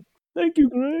much, mate. Thank you,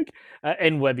 Greg.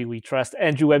 In Webby, we trust.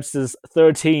 Andrew Webster's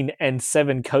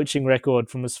 13-7 coaching record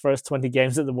from his first 20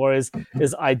 games at the Warriors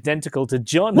is identical to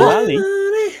John Lally.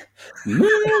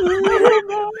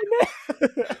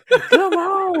 Come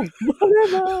on,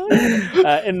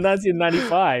 in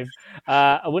 1995,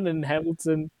 a win in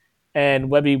Hamilton, and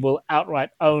Webby will outright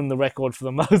own the record for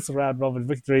the most round robin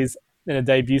victories in a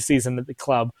debut season at the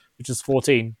club, which is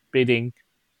 14, beating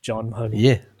John Money.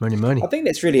 Yeah, Money. I think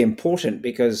that's really important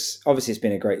because obviously it's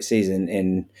been a great season,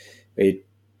 and we'd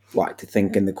like to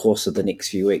think in the course of the next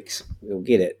few weeks we'll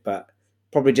get it, but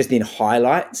probably just in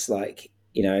highlights, like,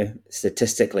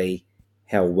 statistically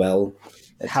how good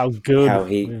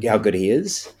he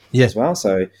is as well.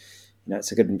 So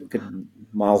it's a good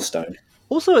milestone.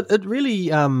 Also, it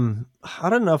really I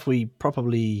don't know if we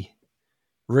properly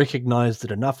recognized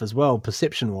it enough as well,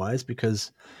 perception wise,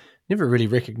 because never really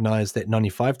recognized that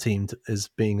 95 team as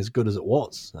being as good as it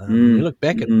was. You look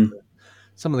back at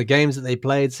some of the games that they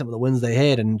played, some of the wins they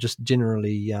had, and just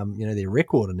generally their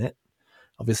record in that.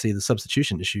 Obviously the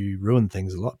substitution issue ruined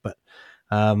things a lot, but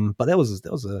that was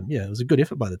it was a good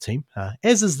effort by the team,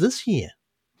 as is this year.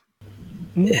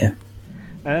 Yeah.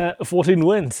 14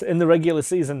 wins in the regular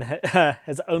season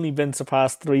has only been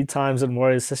surpassed 3 times in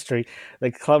Warriors history.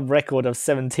 The club record of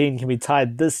 17 can be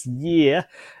tied this year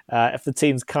if the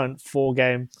team's current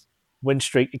 4-game win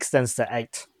streak extends to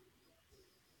 8.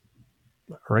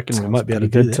 I reckon we might be able to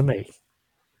do that. To me.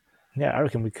 Yeah, I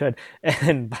reckon we could.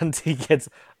 And Bunty gets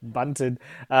bunted.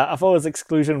 Afoa's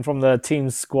exclusion from the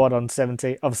team's squad on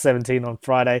 17 on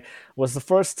Friday was the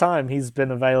first time he's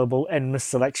been available and missed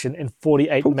selection in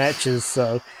 48 matches.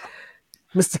 So,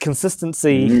 Mr.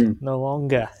 Consistency no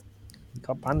longer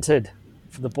got bunted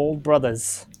for the Bald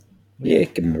brothers. Yeah,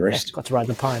 give him a rest. Got to ride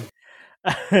the pine.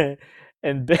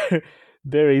 And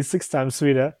Barry, 6 times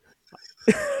sweeter.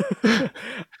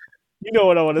 You know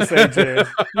what I want to say, Jared.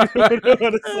 You know what I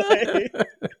want to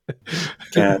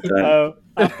say.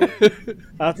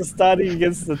 After starting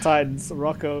against the Titans,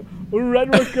 Rocco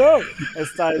has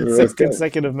started 6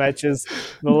 consecutive matches.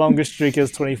 The longest streak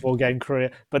is 24-game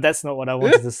career. But that's not what I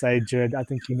wanted to say, Jared. I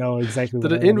think you know exactly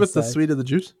what I want to say. Did it end with the sweet of the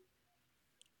juice?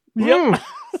 Yep.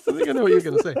 I think I know what you're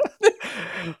going to say.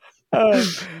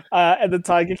 And the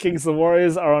Tiger Kings, the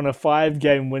Warriors, are on a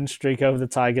 5-game win streak over the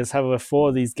Tigers. However, 4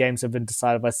 of these games have been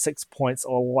decided by 6 points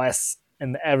or less,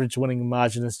 and the average winning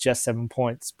margin is just 7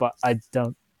 points. But I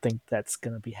don't think that's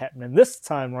going to be happening this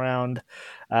time around.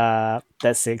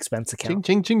 That's the expense account.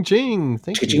 Ching, ching, ching, ching.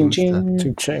 Thank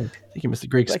you, Mr.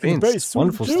 Greg Spence.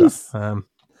 Wonderful stuff.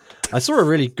 I saw a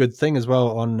really good thing as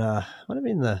well on, might have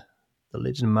been the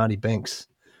Legend of Marty Banks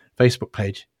Facebook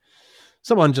page.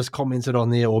 Someone just commented on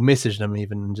there or messaged him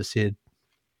even and just said,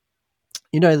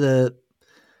 the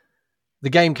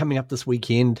game coming up this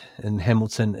weekend in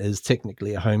Hamilton is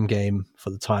technically a home game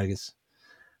for the Tigers.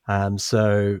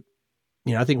 So,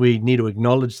 I think we need to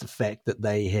acknowledge the fact that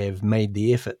they have made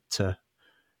the effort to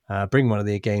bring one of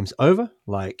their games over,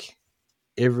 like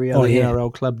every other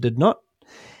NRL club did not.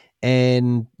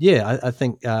 And I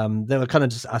think they were kind of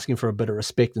just asking for a bit of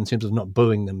respect in terms of not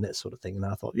booing them, that sort of thing. And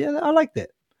I thought, I like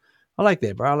that. I like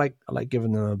that, bro. I like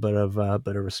giving them a bit of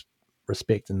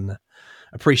respect and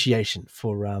appreciation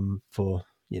for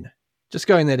just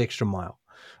going that extra mile.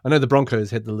 I know the Broncos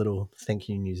had the little "Thank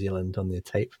You New Zealand" on their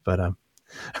tape, but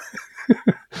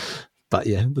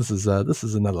this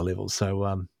is another level. So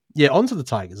on to the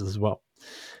Tigers as well.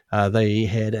 They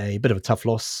had a bit of a tough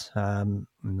loss in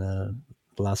the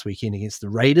last weekend against the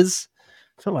Raiders.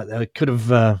 I felt like they could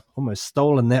have almost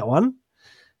stolen that one.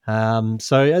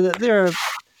 So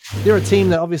they're a team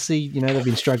that obviously, they've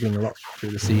been struggling a lot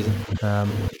through the season.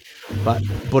 But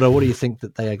Buddha, what do you think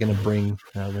that they are going to bring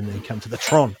when they come to the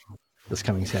Tron this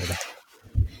coming Saturday?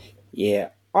 Yeah,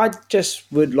 I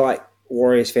just would like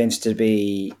Warriors fans to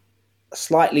be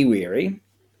slightly wary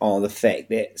on the fact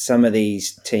that some of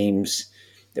these teams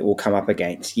that will come up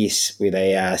against, yes, where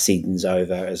they are season's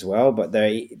over as well, but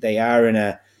they are in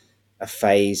a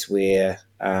phase where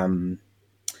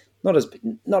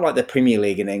not like the Premier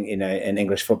League in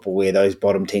English football where those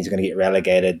bottom teams are going to get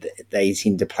relegated. They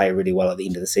seem to play really well at the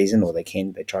end of the season, or they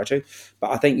try to. But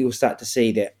I think you'll start to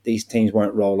see that these teams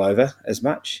won't roll over as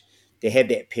much. They have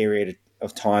that period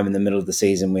of time in the middle of the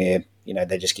season where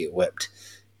they just get whipped.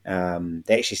 They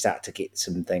actually start to get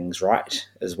some things right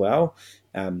as well.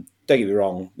 Don't get me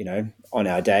wrong, on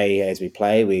our day as we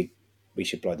play, we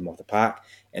should blow them off the park.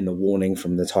 And the warning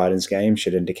from the Titans game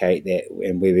should indicate that,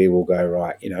 and we will go,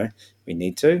 right, we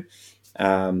need to.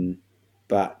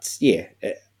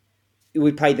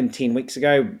 We paid them 10 weeks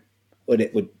ago.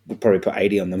 We'd probably put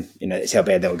 80 on them. That's how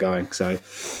bad they were going. So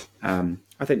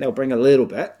I think they'll bring a little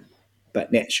bit,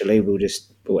 but naturally we'll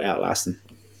outlast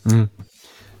them.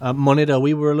 Moneta,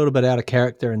 we were a little bit out of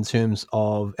character in terms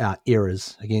of our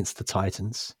errors against the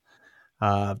Titans.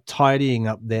 Tidying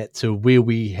up that to where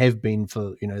we have been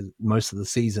for most of the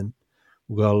season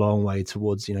will go a long way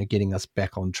towards getting us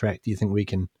back on track. Do you think we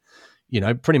can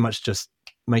pretty much just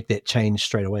make that change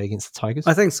straight away against the Tigers?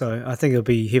 I think so. I think it'll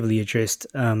be heavily addressed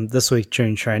this week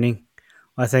during training.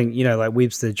 I think like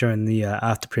Webster during the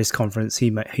after press conference, he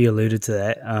alluded to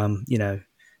that.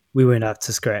 We weren't up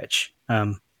to scratch.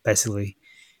 Basically,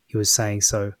 he was saying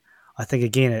so. I think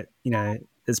again,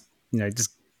 it's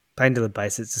just plain to the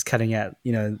basics, just cutting out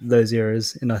those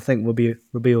errors, and I think we'll be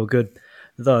all good.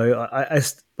 Though I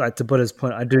like to put his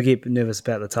point, I do get nervous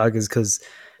about the Tigers because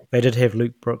they did have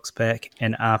Luke Brooks back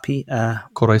and RP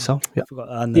Coruscant, I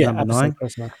forgot number 9.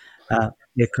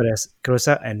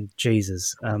 Coruscant and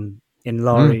Jesus. And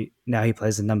Laurie now he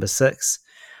plays in number 6.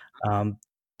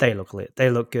 They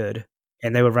look good,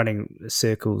 and they were running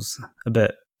circles a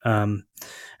bit around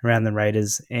the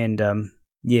Raiders, and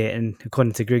and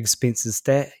according to Greg Spence's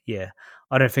stat,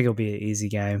 I don't think it'll be an easy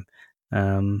game.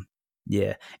 And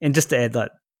just to add,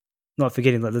 not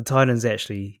forgetting, the Titans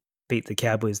actually beat the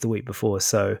Cowboys the week before.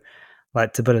 So,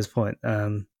 to Butter's point,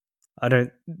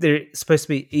 they're supposed to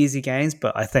be easy games,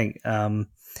 but I think,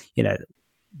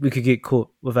 we could get caught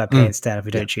with our pants down if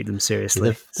we don't treat them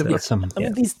seriously. They've got some. I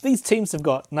mean, these teams have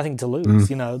got nothing to lose.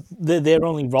 Their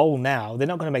only role now, they're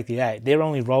not going to make the 8. Their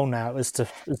only role now is to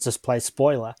just play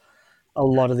spoiler. A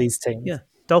lot of these teams. Yeah.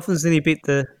 Dolphins nearly beat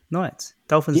the Knights.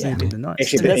 Actually,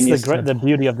 that's the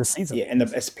beauty of the season. Yeah, and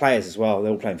as players as well,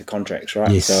 they're all playing for contracts, right?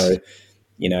 Yes. So,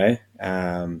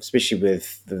 especially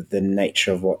with the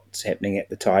nature of what's happening at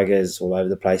the Tigers all over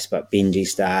the place, but Benji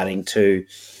starting to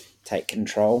take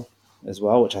control as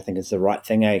well, which I think is the right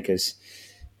thing, because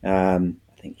I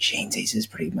think Shenzies is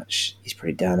he's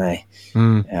pretty done,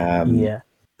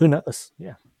 Who knows?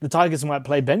 Yeah. The Tigers might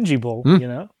play Benji ball,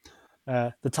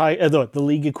 the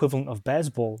league equivalent of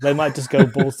baseball. They might just go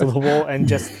balls to the wall and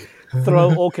just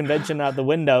throw all convention out the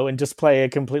window and just play a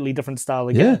completely different style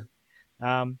again.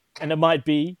 And it might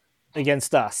be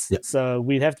against us. Yep. So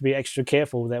we'd have to be extra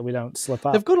careful that we don't slip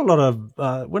up. They've got a lot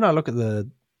of, when I look at the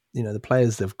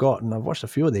players they've got, and I've watched a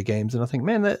few of their games, and I think,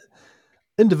 man, that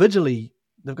individually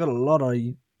they've got a lot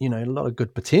of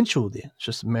good potential there. It's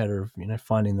just a matter of,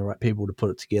 finding the right people to put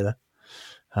it together,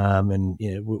 and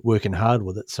working hard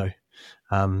with it. So,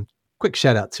 quick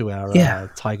shout out to our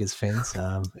Tigers fans,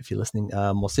 if you're listening.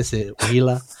 Mosese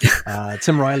Wahila,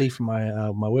 Tim Riley from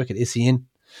my work at SEN,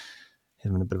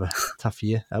 having a bit of a tough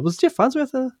year. Was Jeff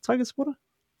Farnsworth a Tigers supporter?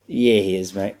 Yeah, he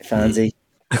is, mate. Farnsy.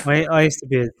 I used to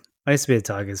be a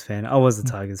Tigers fan. I was a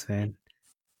Tigers fan.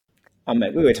 Oh,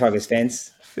 mate, we were Tigers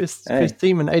fans. First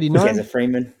team in '89. As a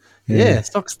Freeman. Yeah,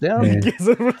 socks down. Yeah.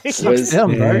 Socks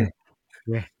down, bro.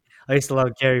 Yeah. I used to love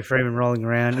Gary Freeman rolling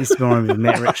around. I used to go on with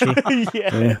Matt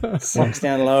Ritchie. Socks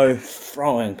down low,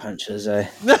 throwing punches. Yeah.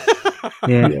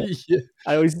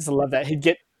 I always used to love that. He'd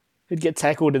get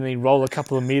tackled and then roll a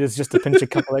couple of meters just to pinch a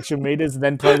couple extra meters and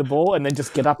then play the ball and then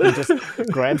just get up and just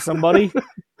grab somebody.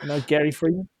 Gary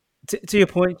Freeman. To your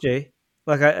point, G,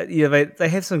 they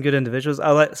have some good individuals.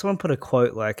 Someone put a quote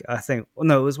it was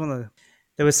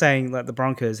they were saying the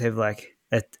Broncos have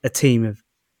a team of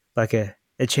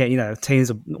teams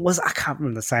of I can't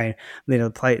remember the same.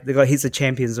 He's the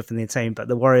champions within their team, but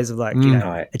the Warriors have a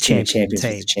champion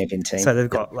team. Champion team. So they've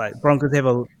got Broncos have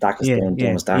a darkest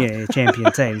dawn,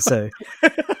 champion team. So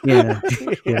that's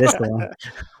the one.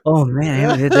 Oh man, I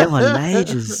haven't heard that one in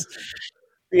ages.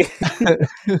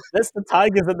 That's the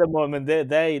Tigers at the moment.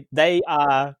 They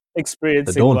are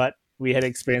experiencing what we had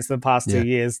experienced in the past 2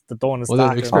 years. The dawn is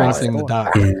dark. They're experiencing the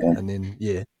dark, and then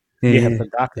the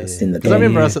darkness. Because I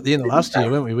remember us at the end of last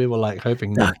year, weren't we? We were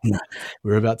hoping that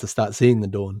we were about to start seeing the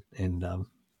dawn, and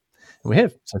we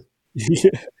have. So.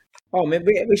 Oh man,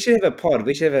 we should have a pod.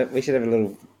 We should have a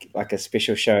little a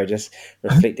special show just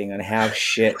reflecting on how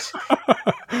shit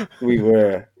we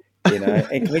were, And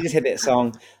can we just have that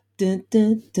song? Dun,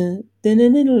 dun, dun, dun,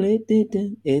 dun, dun, dun, dun,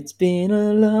 dun. It's been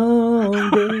a long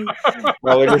day.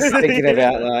 Well, we're just thinking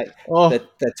about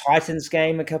the Titans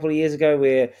game a couple of years ago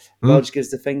where Lodge gives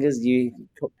the fingers. You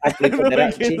actually put that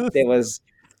up, Chief.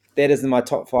 That is in my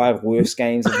top 5 worst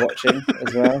games of watching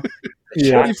as well.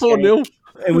 24-0.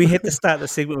 And we had to start the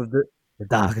segment with the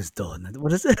darkest dawn.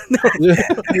 What is it?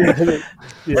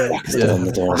 Darkest dawn.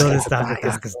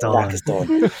 Darkest dawn.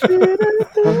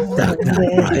 Dark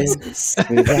night rises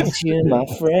without you, my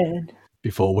friend.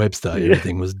 Before Webster,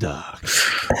 everything was dark.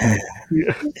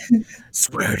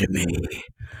 Swear to me.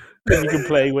 Then you can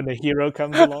play when the hero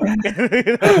comes along.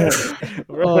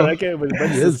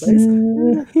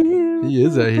 He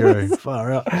is a hero.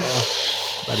 Far out.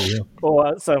 Bloody hell.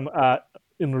 Or some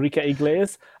Enrique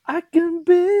Iglesias. I can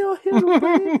be your hero.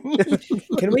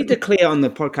 Can we declare on the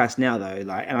podcast now, though?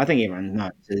 And I think everyone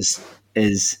knows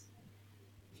is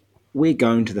we're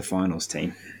going to the finals,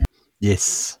 team.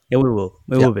 Yes. Yeah, we will.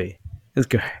 We will be. Let's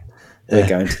go. We're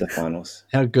going to the finals.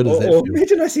 How good is that?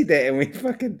 Imagine I said that and we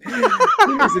fucking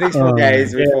the next 4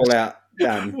 days we fall out.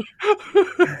 Done.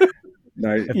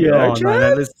 No. No.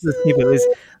 Let's keep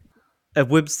it. If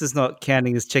Webster's not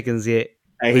counting his chickens yet,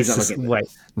 he's not looking. Wait.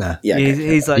 Nah. Yeah,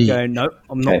 he's going. Nope.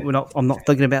 I'm not. I'm not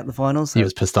thinking about the finals. So he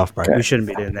was pissed off, bro. We shouldn't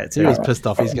be doing that too. He was pissed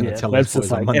off. He's going to tell us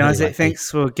boys on Monday. And Isaac, thanks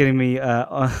for getting me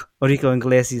Enrique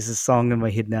Iglesias' song in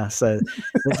my head now. So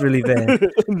that's really bad.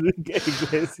 Enrique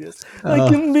Iglesias. I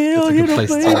can be your hero. That's a good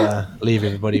place to leave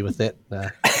everybody with that.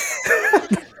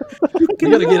 We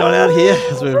got to get on out here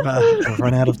because we've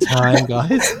run out of time,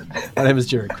 guys. My name is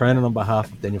Jared Cronin on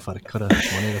behalf of Daniel Wharekura,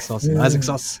 Moneta Sauce, and Isaac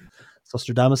Sauce,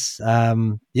 Sostradamus.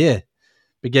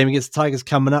 Big game against the Tigers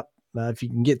coming up. If you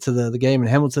can get to the game in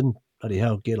Hamilton, bloody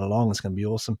hell, get along. It's going to be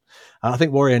awesome. I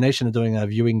think Warrior Nation are doing a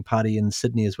viewing party in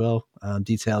Sydney as well.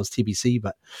 Details TBC,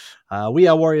 but we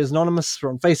are Warriors Anonymous. We're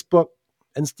on Facebook,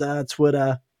 Insta,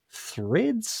 Twitter,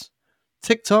 Threads,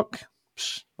 TikTok.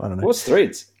 I don't know. What's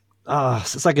Threads?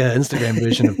 It's like an Instagram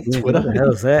version of Twitter. What the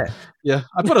hell is that? Yeah,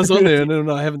 I put us on there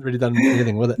and I haven't really done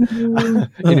anything with it.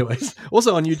 Anyways,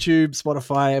 also on YouTube,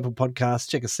 Spotify, Apple Podcasts.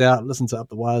 Check us out. Listen to Up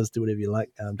the Wires. Do whatever you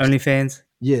like. OnlyFans?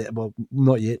 Yeah, well,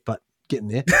 not yet, but getting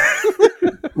there.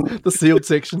 The sealed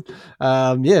section.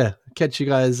 Catch you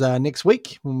guys next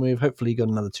week when we've hopefully got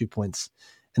another 2 points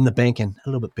in the bank and a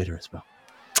little bit better as well.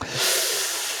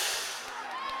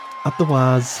 Up the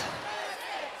Wires.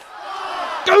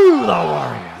 Go the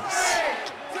Warriors!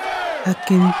 I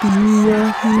can be your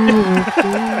hero.